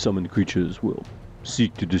 The summoned creatures will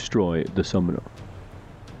seek to destroy the summoner,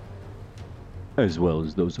 as well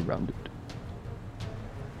as those around it.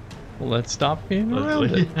 Well, let's stop being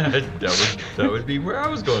around it. that would be where I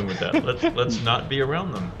was going with that. Let's not be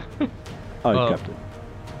around them. Aye, Captain.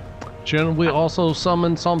 Shouldn't we also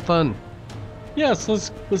summon something? Yes,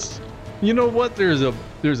 let's. You know what? There's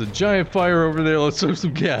a giant fire over there. Let's throw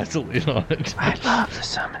some gasoline on it. I'd love to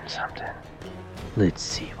summon something. Let's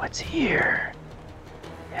see what's here.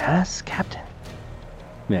 Yes, Captain.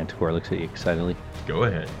 Manticore looks at you excitedly. Go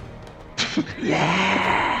ahead.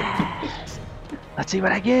 Yes! Let's see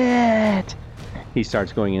what I get. He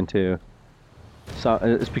starts going into. So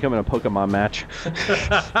it's becoming a Pokemon match.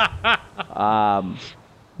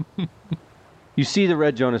 You see the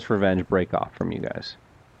Red Jonas Revenge break off from you guys.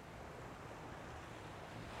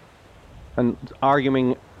 And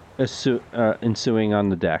arguing ensuing on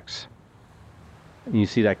the decks. And you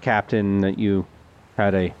see that captain that you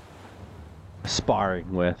had a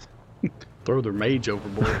sparring with Throw their mage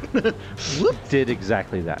overboard. did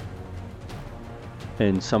exactly that.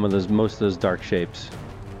 And most of those dark shapes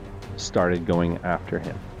started going after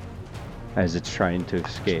him as it's trying to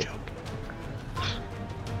escape.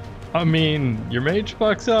 I mean, your mage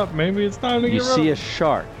fucks up. Maybe it's time to You get rid see of a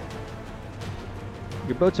shark.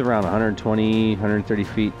 Your boat's around 120, 130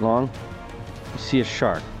 feet long. You see a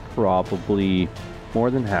shark, probably more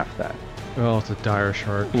than half that. Oh, it's a dire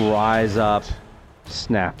shark. Rise up,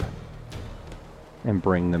 snap, and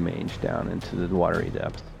bring the mage down into the watery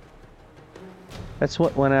depth. That's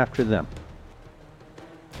what went after them.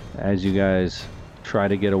 As you guys try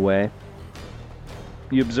to get away,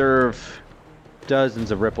 you observe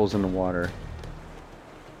dozens of ripples in the water.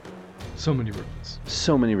 So many ripples.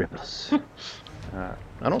 So many ripples.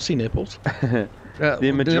 I don't see nipples. The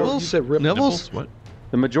You majority, said rip Nibbles? What?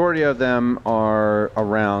 the majority of them are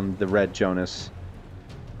around the Red Jonas.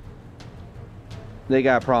 They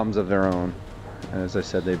got problems of their own. As I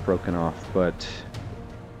said, they've broken off, but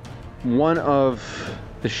one of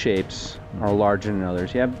the shapes are larger than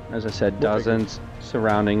others. You have, as I said, dozens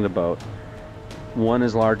surrounding the boat. One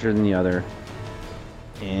is larger than the other,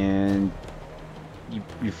 and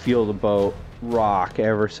you feel the boat rock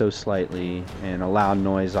ever so slightly and a loud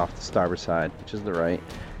noise off the starboard side, which is the right.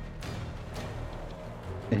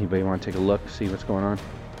 Anybody want to take a look, see what's going on?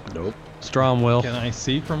 Nope. Strom will. Can I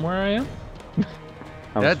see from where I am?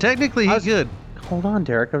 Yeah, technically he could. Hold on,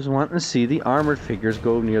 Derek. I was wanting to see the armored figures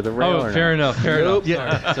go near the rail. Oh, or fair not. enough. Fair Nope.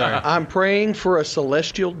 enough. Sorry. Sorry. I'm praying for a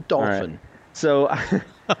celestial dolphin. So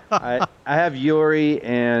I have Yuri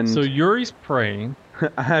and So Yuri's praying.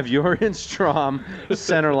 I have Yuri and Strom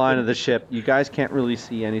center line of the ship. You guys can't really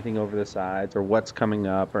see anything over the sides or what's coming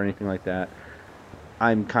up or anything like that.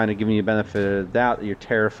 I'm kind of giving you a benefit of the doubt that you're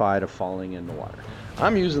terrified of falling in the water.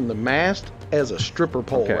 I'm using the mast as a stripper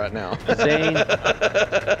pole Okay. right now. Zane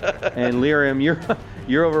and Lyrium,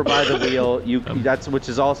 you're over by the wheel. That's which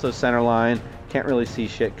is also center line. Can't really see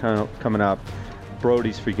shit coming up.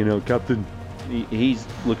 Brody's freaking out, Captain. He's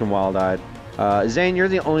looking wild-eyed. Zane, you're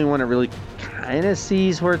the only one that really kind of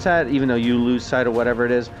sees where it's at, even though you lose sight of whatever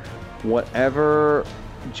it is. Whatever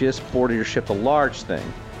just boarded your ship, the large thing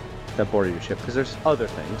that boarded your ship, because there's other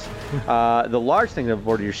things. The large thing that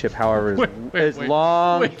boarded your ship, however, is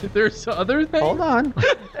long. Wait, there's other things? Hold on.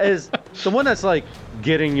 Is the one that's like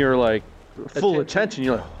getting your like full attention.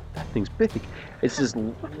 You're like, oh, that thing's big. It's this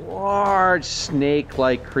large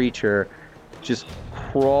snake-like creature just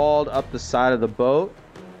crawled up the side of the boat,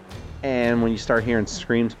 and when you start hearing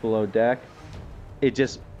screams below deck, it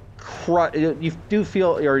just you do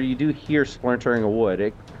feel, or you do hear splintering of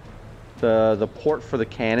wood. The port for the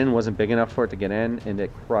cannon wasn't big enough for it to get in, and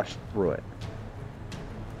it crushed through it.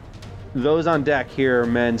 Those on deck hear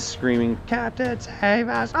men screaming, "Captain, save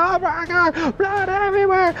us! Oh my God, blood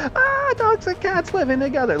everywhere! Ah, dogs and cats living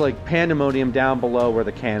together!" Like pandemonium down below where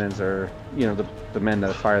the cannons are, the men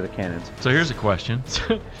that fire the cannons. So here's a question.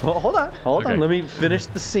 Well, hold on. Okay. Let me finish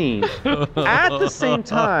the scene. At the same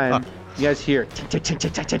time, you guys hear tink, tink,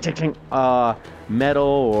 tink, tink, tink, tink, tink, metal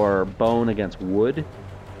or bone against wood,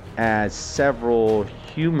 as several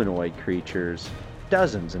humanoid creatures,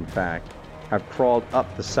 dozens in fact, have crawled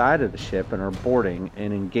up the side of the ship and are boarding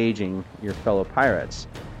and engaging your fellow pirates.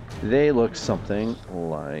 They look something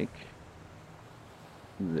like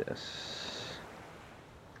this.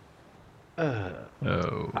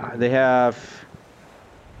 They have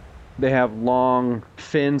long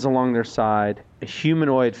fins along their side, a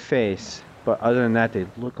humanoid face, but other than that, they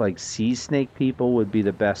look like sea snake people would be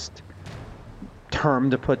the best term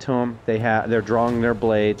to put to them. They're drawing their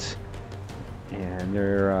blades, and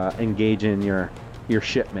they're engaging your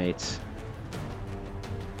shipmates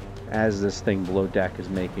as this thing below deck is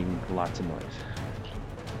making lots of noise.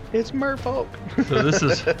 It's merfolk. So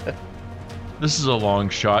this is a long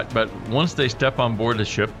shot, but once they step on board the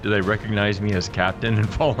ship, do they recognize me as captain and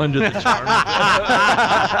fall under the charm?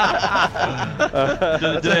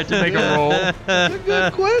 Do they have to make a roll? That's a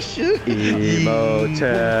good question.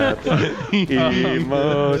 Emotep.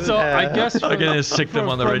 Emotep. So I guess I'm gonna stick them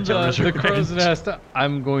on the red the gentleman's crow's range. nest,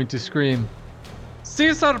 I'm going to scream,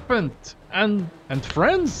 "Sea serpent and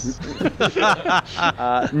friends."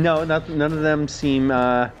 No, none of them seem.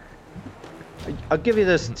 I'll give you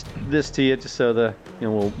this to you just so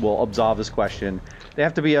we'll absolve this question. They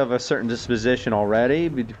have to be of a certain disposition already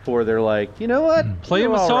before they're like, you know what? Play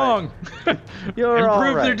them You're a all song. right. You're all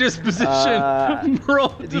Improve their right. disposition. Roll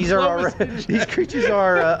These are diplomacy. these creatures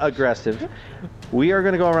are aggressive. We are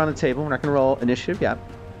going to go around the table. We're not going to roll initiative yet.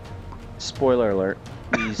 Spoiler alert: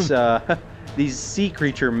 these sea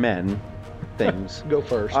creature men things Go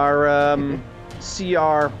first. are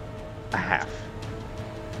CR a half.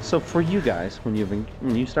 So for you guys, when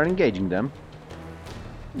you start engaging them,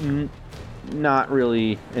 not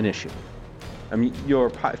really an issue. I mean, your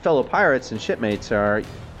fellow pirates and shipmates are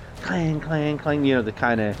clang, clang, clang. The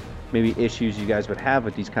kind of maybe issues you guys would have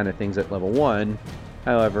with these kind of things at level 1.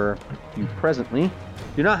 However, you presently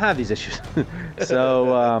do not have these issues.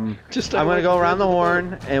 So I'm going to go around the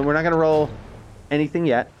horn, and we're not going to roll anything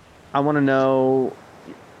yet. I want to know.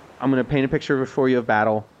 I'm going to paint a picture before you of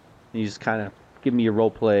battle. And you just kind of give me a role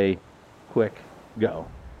play, quick go.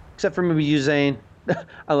 Except for maybe you, Zane.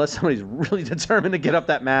 Unless somebody's really determined to get up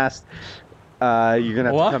that mast, you're gonna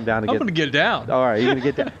have to come down and I'm gonna get down. All right, you're gonna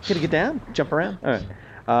get down. You're gonna get down. Jump around. All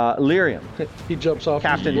right. Lyrium, He jumps off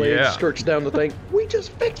Captain. his blade, Yeah. skirts down the thing. We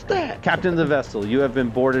just fixed that. Captain of the vessel. You have been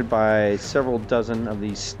boarded by several dozen of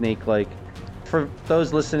these snake-like. For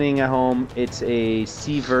those listening at home, it's a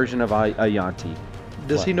sea version of a Yanti.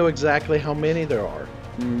 Does he know exactly how many there are?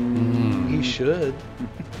 He should.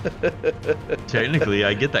 Technically,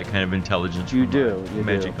 I get that kind of intelligence. You from do, my you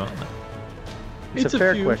magic do. gauntlet. It's a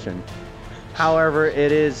fair question. However,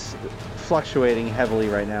 it is fluctuating heavily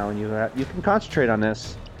right now, and you can concentrate on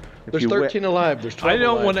this. If There's you 13 alive. There's 12 I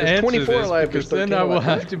don't alive. want to There's answer 24 this alive. because There's then 13 I will alive.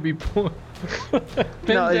 have to be pinned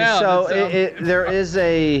No, down. so It's, there is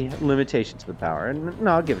a limitation to the power, and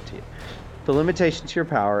no, I'll give it to you. The limitation to your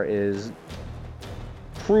power is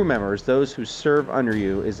crew members, those who serve under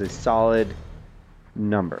you, is a solid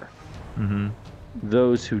number. Mm-hmm.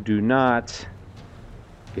 Those who do not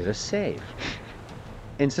get a save.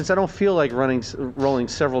 And since I don't feel like rolling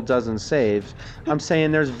several dozen saves, I'm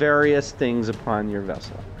saying there's various things upon your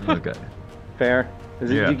vessel. Okay. Fair?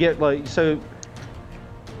 Yeah. You get so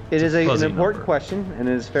it is an fuzzy important number. question, and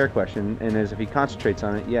it is a fair question, and as if he concentrates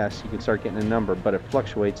on it, yes, you can start getting a number, but it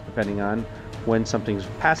fluctuates depending on when something's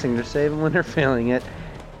passing their save and when they're failing it.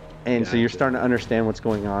 And so you're starting to understand what's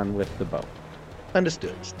going on with the boat.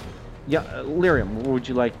 Understood. Yeah, Lyrium, what would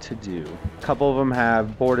you like to do? A couple of them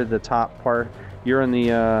have boarded the top part. You're in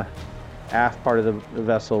the aft part of the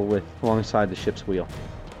vessel with alongside the ship's wheel.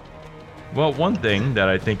 Well, one thing that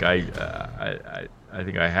I think I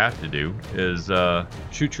think I have to do is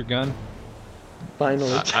shoot your gun.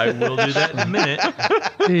 Finally. I will do that in a minute.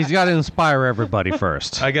 He's got to inspire everybody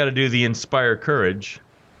first. I got to do the inspire courage.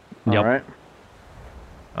 Yep. All right.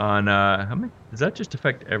 On how many? Does that just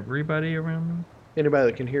affect everybody around them? Anybody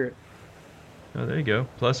that can hear it. Oh, there you go.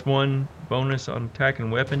 +1 bonus on attack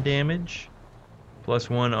and weapon damage.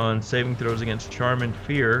 +1 on saving throws against charm and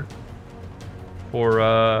fear for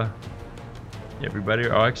everybody.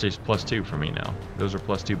 Oh, actually, it's +2 for me now. Those are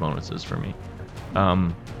 +2 bonuses for me.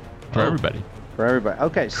 For everybody. For everybody.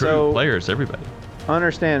 Okay, Crew, so players, everybody.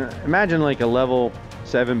 understand. Imagine like a level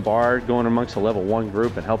 7 bard going amongst a level 1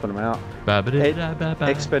 group and helping them out. It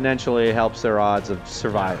exponentially helps their odds of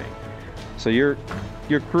surviving. So your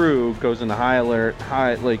crew goes into high alert,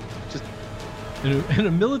 just In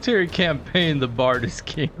a military campaign, the bard is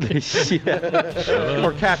king.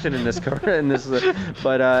 or captain in this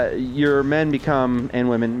but your men and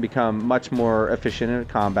women become much more efficient in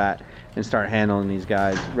combat and start handling these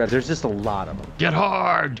guys. There's just a lot of them. Get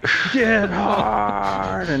hard. Get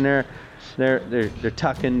hard, and they're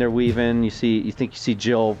tucking, they're weaving. You think you see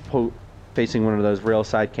Jill facing one of those rail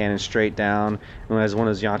side cannons straight down, and as one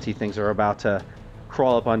of those Yanti things are about to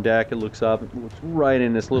crawl up on deck, it looks up, it looks right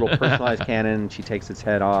in this little personalized cannon, and she takes its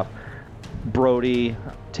head off. Brody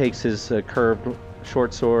takes his curved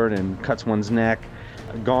short sword and cuts one's neck.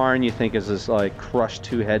 Garn, you think, is this like crushed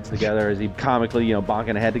 2 heads together as he comically,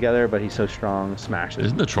 bonking a head together, but he's so strong, smashes.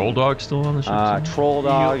 Isn't the troll dog still on the ship? Troll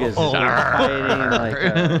dog is fighting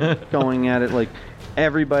and going at it. Like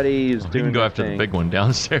everybody is doing. You can go after the big one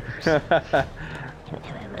downstairs.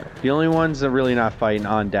 The only ones that are really not fighting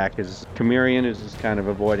on deck is Chimerian, who's just kind of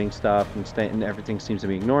avoiding stuff and everything seems to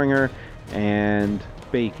be ignoring her, and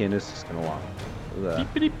Bacon is just going along,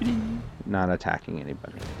 not attacking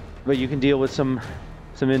anybody. But you can deal with some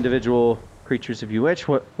individual creatures if you wish.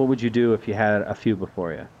 What would you do if you had a few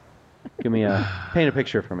before you? Paint a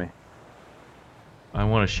picture for me. I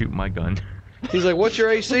want to shoot my gun. He's like, what's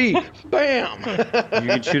your AC? Bam! You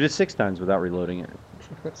can shoot it 6 times without reloading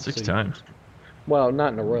it. 6 times. Well,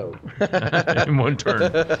 not in a row. In one turn.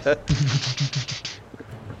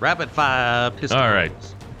 Rapid fire pistols. All right.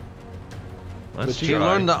 Let's But You try.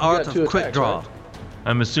 learn the art got 2 of quick attacks, draw. right?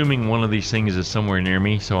 I'm assuming one of these things is somewhere near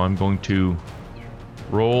me, so I'm going to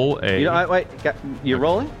roll a... You're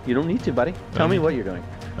rolling? You don't need to, buddy. Tell me what you're doing.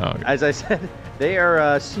 Oh, okay. As I said, they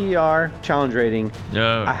are CR challenge rating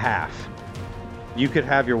No. a half. You could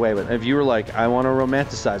have your way with it. If you were like, I want to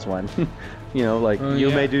romanticize one, you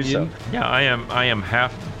may do so. Yeah, I am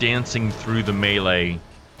half dancing through the melee,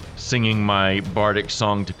 singing my bardic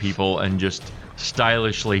song to people, and just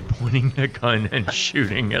stylishly pointing a gun and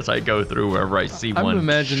shooting as I go through wherever I see I'm one.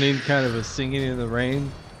 imagining kind of a singing in the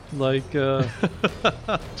rain, like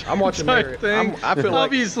I'm watching Mary. thing. I feel like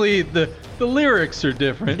Obviously the lyrics are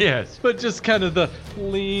different. Yes. But just kind of the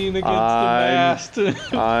lean against the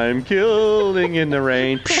mast. I'm killing in the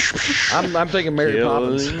rain. I'm thinking Mary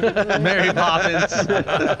Poppins. Mary Poppins.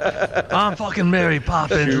 I'm fucking Mary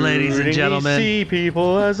Poppins, ladies and gentlemen. See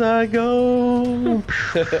people as I go.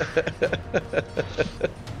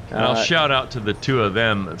 And I'll shout out to the 2 of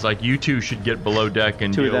them. It's like, you 2 should get below deck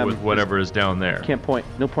and 2 of deal them. with whatever is down there. Can't point.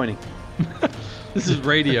 No pointing. This is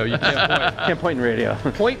radio. You can't point. Can't point in radio.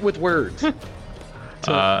 Point with words.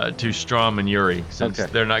 To Strom and Yuri, since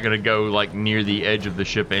Okay. they're not going to go like near the edge of the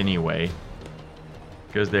ship anyway,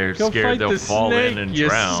 because they're Go scared fight they'll the fall snake, in and you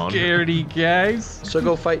drown. scaredy guys. So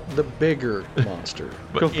go fight the bigger monster.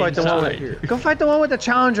 But Go fight the one inside- Go fight the one with the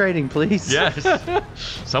challenge rating, please. Yes,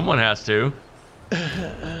 someone has to.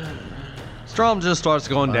 Strom just starts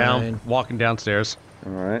going Fine. down, walking downstairs.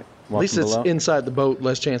 All right. At least it's inside the boat,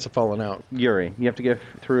 less chance of falling out. Yuri, you have to get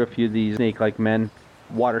through a few of these snake-like men,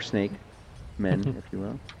 water snake men, if you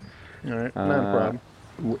will. All right, not a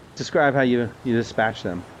problem. Describe how you dispatch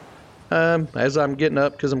them. As I'm getting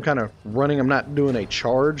up, because I'm kind of running, I'm not doing a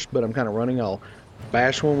charge, but I'm kind of running. I'll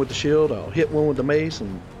bash one with the shield, I'll hit one with the mace,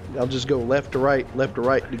 and I'll just go left to right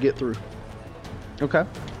to get through. Okay.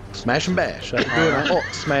 Smash and bash. I can do it. Oh,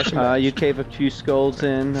 smash and bash. You cave a few skulls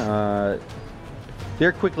in.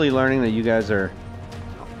 They're quickly learning that you guys are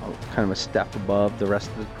kind of a step above the rest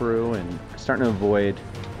of the crew and starting to avoid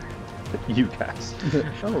you guys.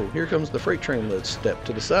 Oh, here comes the freight train. Let's step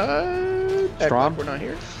to the side. Act Strom? like we're not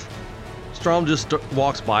here. Strom just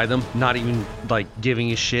walks by them, not even like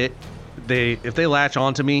giving a shit. If they latch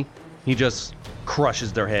onto me, he just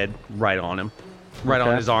crushes their head right on him, right on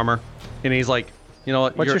Okay. his armor, and he's like, you know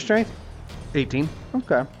what? What's your strength? 18.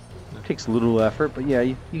 Okay. Takes a little effort, but yeah,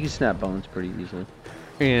 you can snap bones pretty easily.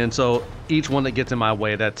 And so each one that gets in my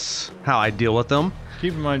way, that's how I deal with them.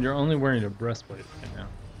 Keep in mind, you're only wearing a breastplate right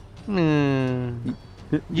now.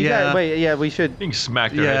 We should Being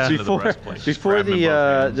smacked their Yeah. heads into the breastplate. just before grab them in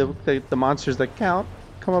both hands. the monsters that count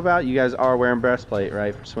come about. You guys are wearing breastplate,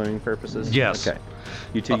 right, for swimming purposes? Yes. Okay.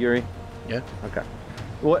 You too, Yuri? Yeah. Okay.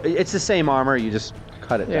 Well, it's the same armor. You just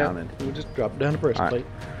cut it down. And We just drop down the breastplate.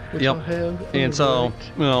 Which Yep. I have And so, right.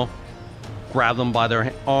 you know, grab them by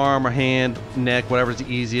their arm or hand, neck, whatever's the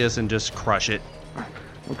easiest, and just crush it.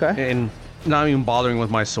 Okay. And not even bothering with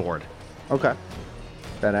my sword. Okay.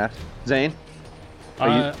 Badass. Zane?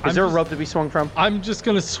 Is there a rope to be swung from? I'm just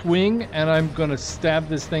gonna swing and I'm gonna stab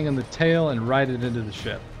this thing in the tail and ride it into the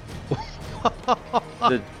ship.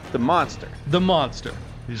 The monster. The monster.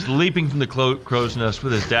 He's leaping from the crow's nest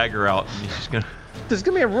with his dagger out, and he's just gonna. There's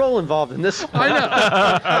gonna be a roll involved in this one.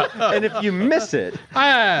 I know. And if you miss it,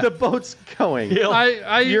 the boat's going.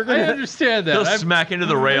 I understand that. He'll smack into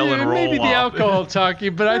the rail and roll Maybe the off. alcohol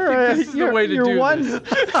talking, but I think this is the way to do this.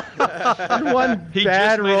 You're one He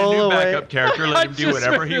bad just made a roll new away. backup character. Let him do just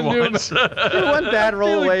whatever made he a new wants. You're one bad roll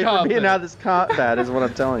feeling away from being confident. out of this combat, is what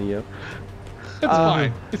I'm telling you. It's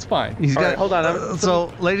fine. It's fine. He's All got. right, hold on.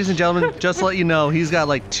 So, ladies and gentlemen, just to let you know, he's got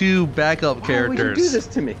like 2 backup Oh, characters. we can do this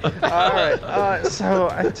to me. All right. So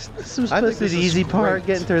this was supposed to be the easy part,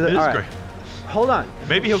 getting through It the. is All right. great. Hold on.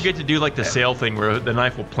 Maybe he'll get to do like the sail thing where the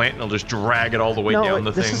knife will plant and he'll just drag it all the way down the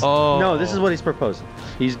this thing. Is, Oh. No, this is what he's proposing.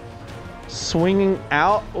 He's swinging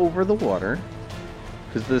out over the water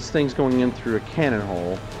because this thing's going in through a cannon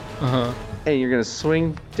hole, and you're gonna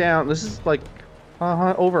swing down. This is like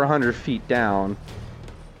over 100 feet down,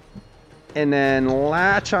 and then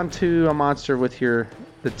latch onto a monster with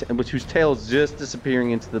whose tail is just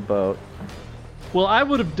disappearing into the boat. Well, I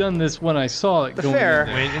would have done this when I saw it going Fair,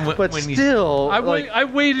 in there. but when he's- still, I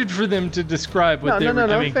waited for them to describe what they were no,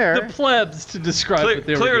 doing. fair. The plebs to describe what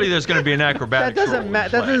they were Clearly, doing. there's going to be an that acrobatic. doesn't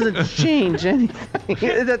matter. That doesn't change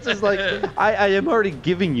anything. That's just like I am already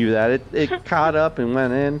giving you that. It caught up and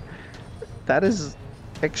went in. That is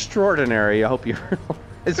extraordinary. I hope you.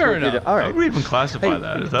 It's Fair what you do. enough. All How right. do we even classify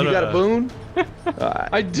that? Is that You got a boon?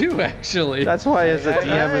 I do actually. That's why as a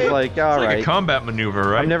DM is like, all It's like right. a combat maneuver,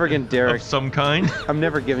 right? I'm never gonna Derek. Of some kind. I'm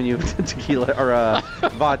never giving you tequila or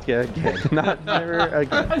vodka again. Not never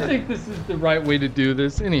again. I think this is the right way to do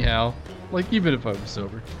this. Anyhow, like even if I'm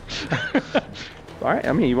sober. All right.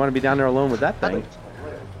 I mean, you want to be down there alone with that thing?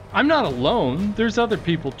 I'm not alone. There's other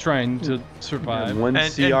people trying to survive. One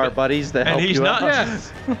And- CR and- buddies that and help he's you not- out.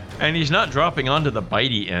 Yes, And he's not dropping onto the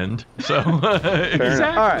bitey end. So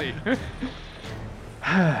exactly.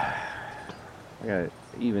 I gotta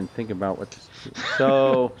even think about what this is.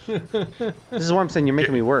 So this is what I'm saying. You're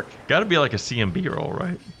making me work. got to be like a CMB roll,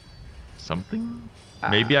 right? Something?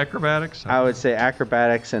 Maybe acrobatics? I would say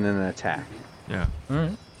acrobatics and an attack. Yeah. All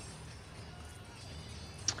right.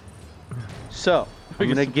 So I'm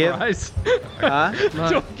gonna give. Surprise. Huh?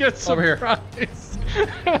 Don't get Over here. surprised.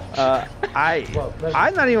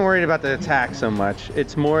 I'm not even worried about the attack so much.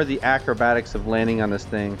 It's more the acrobatics of landing on this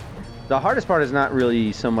thing. The hardest part is not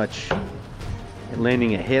really so much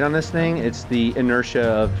landing a hit on this thing. It's the inertia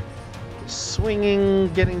of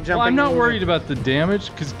swinging, jumping. Well, I'm not worried about the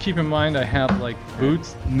damage because keep in mind I have like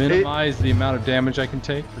boots minimize the amount of damage I can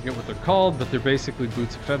take. Forget what they're called, but they're basically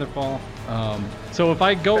boots of featherfall. So if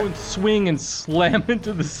I go and swing and slam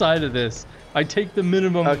into the side of this, I take the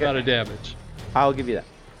minimum amount of damage. I'll give you that.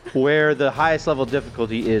 Where the highest level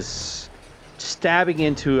difficulty is stabbing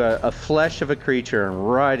into a flesh of a creature and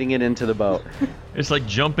riding it into the boat. It's like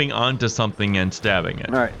jumping onto something and stabbing it.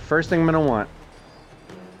 All right, first thing I'm gonna want,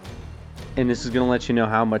 and this is gonna let you know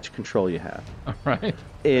how much control you have, All right.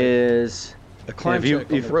 is A climb if you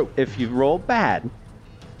check on the rope. if you roll bad,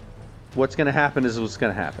 what's gonna happen is what's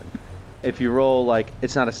gonna happen. If you roll like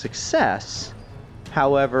it's not a success,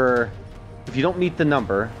 however, if you don't meet the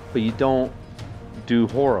number but you don't do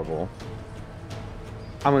horrible,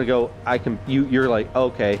 I'm gonna go. You're like,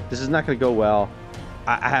 okay, this is not gonna go well.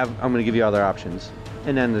 I'm gonna give you other options,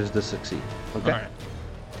 and then there's the succeed. Okay, All right.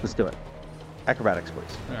 let's do it. Acrobatics,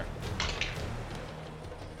 please. All right.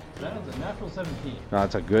 That is a natural 17.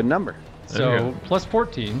 That's a good number. There you So go. plus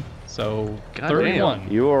 14, so God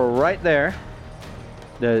 31. You are right there.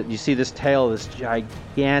 You see this tail, this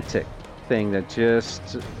gigantic thing that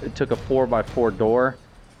just it took a 4x4 door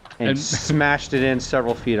and And- smashed it in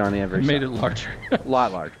several feet on the I every made side. it larger. A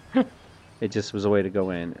lot larger. It just was a way to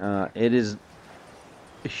go in. It is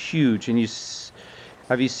huge, and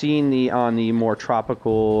have you seen on the more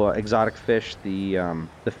tropical exotic fish the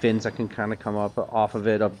fins that can kind of come up off of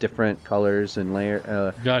it of different colors and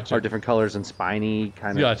Gotcha. or different colors and spiny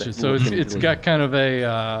kind of. Gotcha. So it's got kind of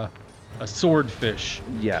a swordfish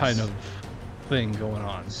Yes. kind of thing going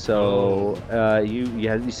on. So you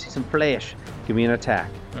see some flesh. Give me an attack.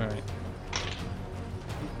 All right.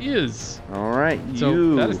 Is All right, so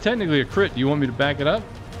you. that is technically a crit. Do you want me to back it up?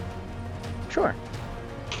 Sure.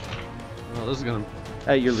 Oh, this is gonna.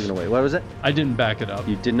 You're looking away. What was it? I didn't back it up.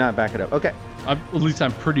 You did not back it up. Okay. At least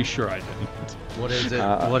I'm pretty sure I didn't. What is it?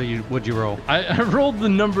 Uh, What'd you roll? I rolled the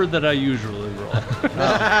number that I usually roll.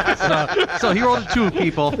 So he rolled a 2,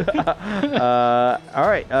 people. All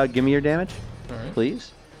right, give me your damage,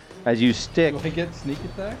 please. As you stick. Do I get sneak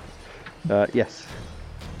attack? Yes.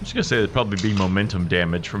 I'm just gonna say there'd probably be momentum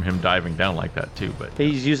damage from him diving down like that too, but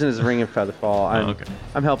He's using his ring and feather fall.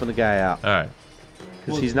 I'm helping the guy out all right.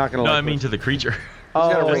 because he's not gonna. No, like I mean this. to the creature.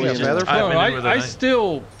 got a Oh, ring yeah, and yeah. feather I No, went in with a I knife.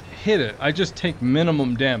 still hit it. I just take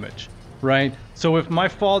minimum damage, right? So if my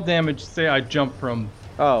fall damage, say I jump from,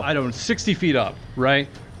 Oh. I don't know, 60 feet up, right?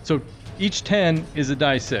 So each 10 is a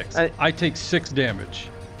die 6. I take 6 damage.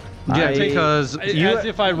 Yeah, I- because As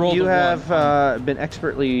if I rolled You a 1. have been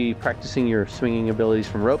expertly practicing your swinging abilities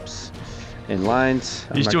from ropes and lines.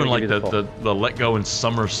 I'm He's not doing gonna like give you the let go and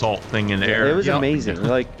somersault thing in the air. It was Yep. amazing.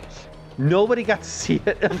 Like nobody got to see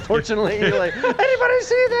it. Unfortunately, you're like, anybody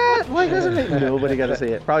see that? Like, doesn't it? Nobody got to see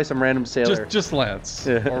it. Probably some random sailor. Just Lance,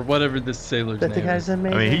 Yeah. or whatever this sailor's But the name guy's is.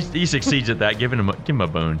 amazing. I mean, he succeeds at that. Give him a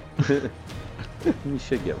bone. You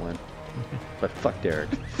should get one. But fuck Derek.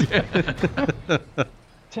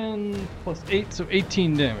 10 plus 8, so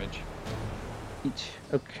 18 damage. Each.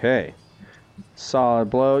 Okay. Solid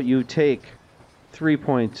blow. You take 3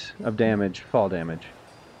 points of damage, fall damage,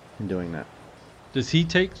 in doing that. Does he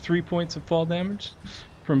take 3 points of fall damage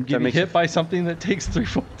from getting makes hit it- by something that takes 3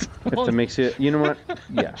 points? Of If fall that makes it, you know what?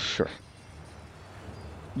 Yeah, sure.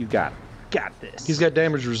 You got it. Got this. He's got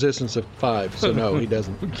damage resistance of 5, so no, he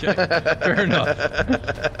doesn't. Okay, fair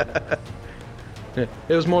enough. It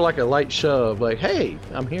was more like a light shove, like, hey,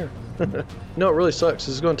 I'm here. No, it really sucks.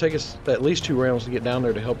 This is going to take us at least 2 rounds to get down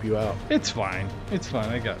there to help you out. It's fine. It's fine.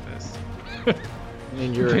 I got this.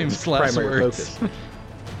 And your Famous last primary words. focus.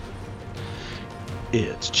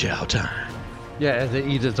 It's chow time. yeah, they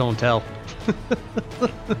eat its own tail.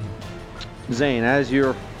 Zane, as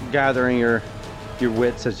you're gathering your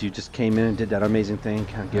wits, as you just came in and did that amazing thing,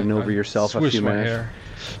 kind of getting over I yourself a swish few my minutes.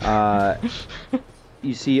 hair.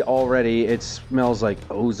 You see already it smells like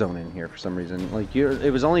ozone in here for some reason. Like it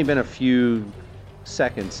was only been a few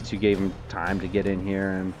seconds that you gave him time to get in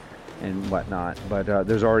here and whatnot, but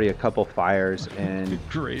there's already a couple fires and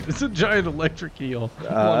Great. It's a giant electric eel.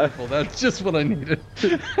 Wonderful. That's just what I needed.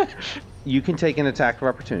 you can take an attack of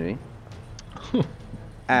opportunity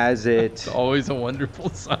as it It's always a wonderful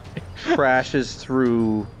sign. crashes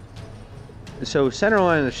through. So center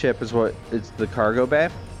line of the ship is what it's the cargo bay.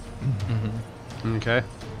 Okay.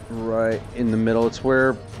 Right in the middle. It's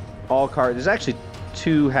where all there's actually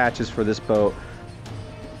 2 hatches for this boat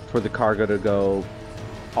for the cargo to go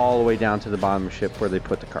all the way down to the bottom of the ship where they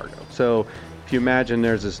put the cargo. So if you imagine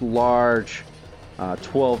there's this large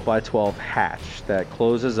 12 by 12 hatch that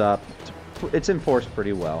closes up. It's enforced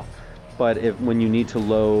pretty well. But when you need to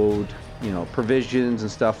load, provisions and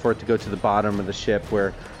stuff for it to go to the bottom of the ship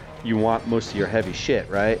where you want most of your heavy shit,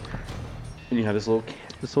 right? And you have this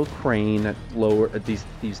little crane that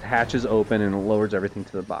these hatches open and it lowers everything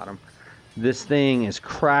to the bottom. This thing is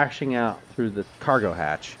crashing out through the cargo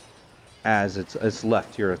hatch as it's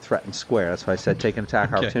left your threatened square. That's why I said take an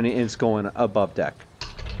attack opportunity, and it's going above deck.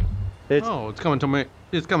 It's coming to me.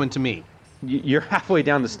 It's coming to me. you're halfway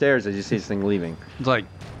down the stairs as you see this thing leaving. It's like,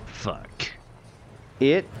 fuck.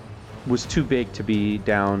 It was too big to be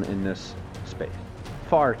down in this space.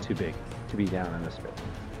 Far too big to be down in this space.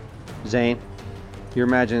 Zane, you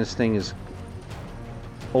imagine this thing is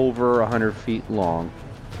over 100 feet long,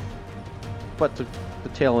 but the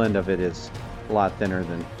tail end of it is a lot thinner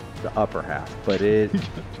than the upper half. But it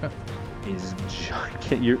is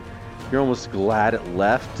giant. You're almost glad it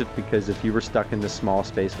left, because if you were stuck in this small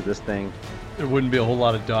space with this thing, There wouldn't be a whole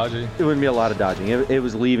lot of dodging. it wouldn't be a lot of dodging. It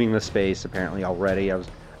was leaving the space apparently already. I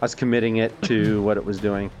was committing it to what it was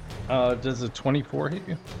doing. Does a 24 hit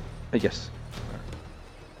you? Yes.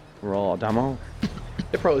 Roll damo.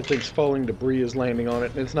 It probably thinks falling debris is landing on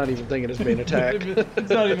it, and it's not even thinking it's being attacked. It's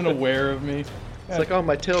not even aware of me. It's like, oh,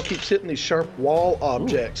 my tail keeps hitting these sharp wall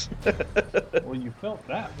objects. Well, you felt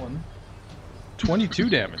that one. 22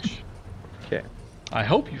 damage. Okay. I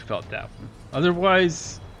hope you felt that one.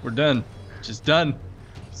 Otherwise, we're done. Just done.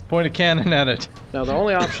 Just point a cannon at it. Now, the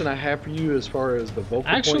only option I have for you as far as the vocal point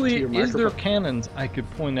to Actually, your is there microphone. cannons I could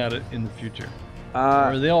point at it in the future? Or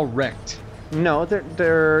are they all wrecked? No,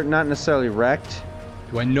 they're not necessarily wrecked.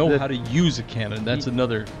 Do I know The- how to use a cannon? That's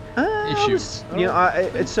another issue.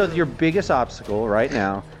 It's so your biggest obstacle right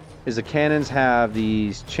now is the cannons have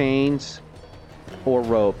these chains or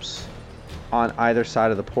ropes on either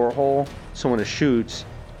side of the porthole. So when it shoots,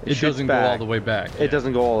 It shoots doesn't go back. all the way back. It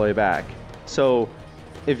doesn't go all the way back. So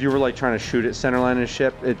if you were like trying to shoot it center line of the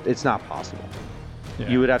ship, it's not possible. Yeah.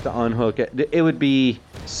 You would have to unhook it. It would be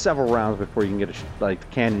several rounds before you can get the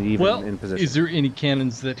cannon even Well, in position. is there any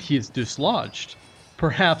cannons that he has dislodged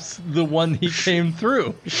perhaps the one he came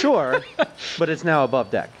through. Sure, but it's now above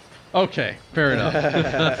deck. Okay, fair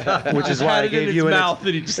enough. Which is why I Had it in gave its you mouth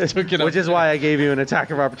and he just took it which up is there. why I gave you an attack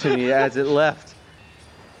of opportunity as it left.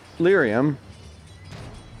 Lyrium,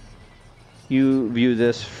 you view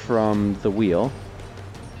this from the wheel.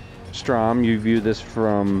 Strom, you view this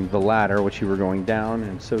from the ladder, which you were going down,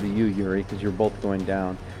 and so do you, Yuri, because you're both going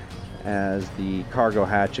down. As the cargo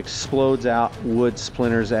hatch explodes out, wood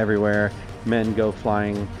splinters everywhere, men and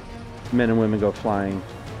women go flying.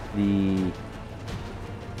 The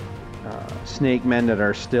snake men that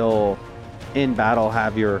are still in battle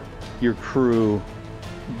have your crew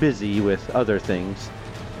busy with other things,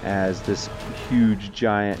 as this huge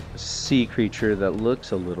giant sea creature that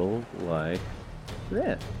looks a little like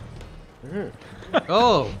this.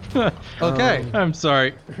 Oh, okay. I'm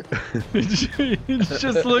sorry. It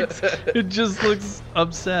just looks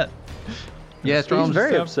upset. Yeah, He's Strom's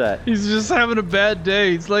very upset. He's just having a bad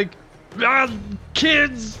day. He's like,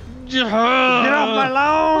 kids, Get off my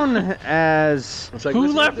lawn! As It's like, who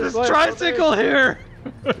listen left to this life all day. tricycle here?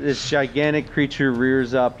 this gigantic creature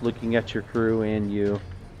rears up, looking at your crew and you.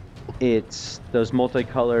 It's those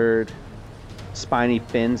multicolored, spiny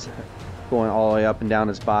fins going all the way up and down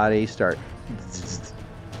his body start.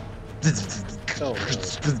 Oh,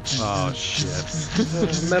 Oh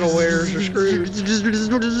shit. metal wares are screwed.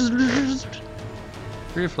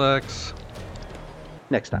 Reflex.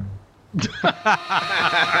 Next time.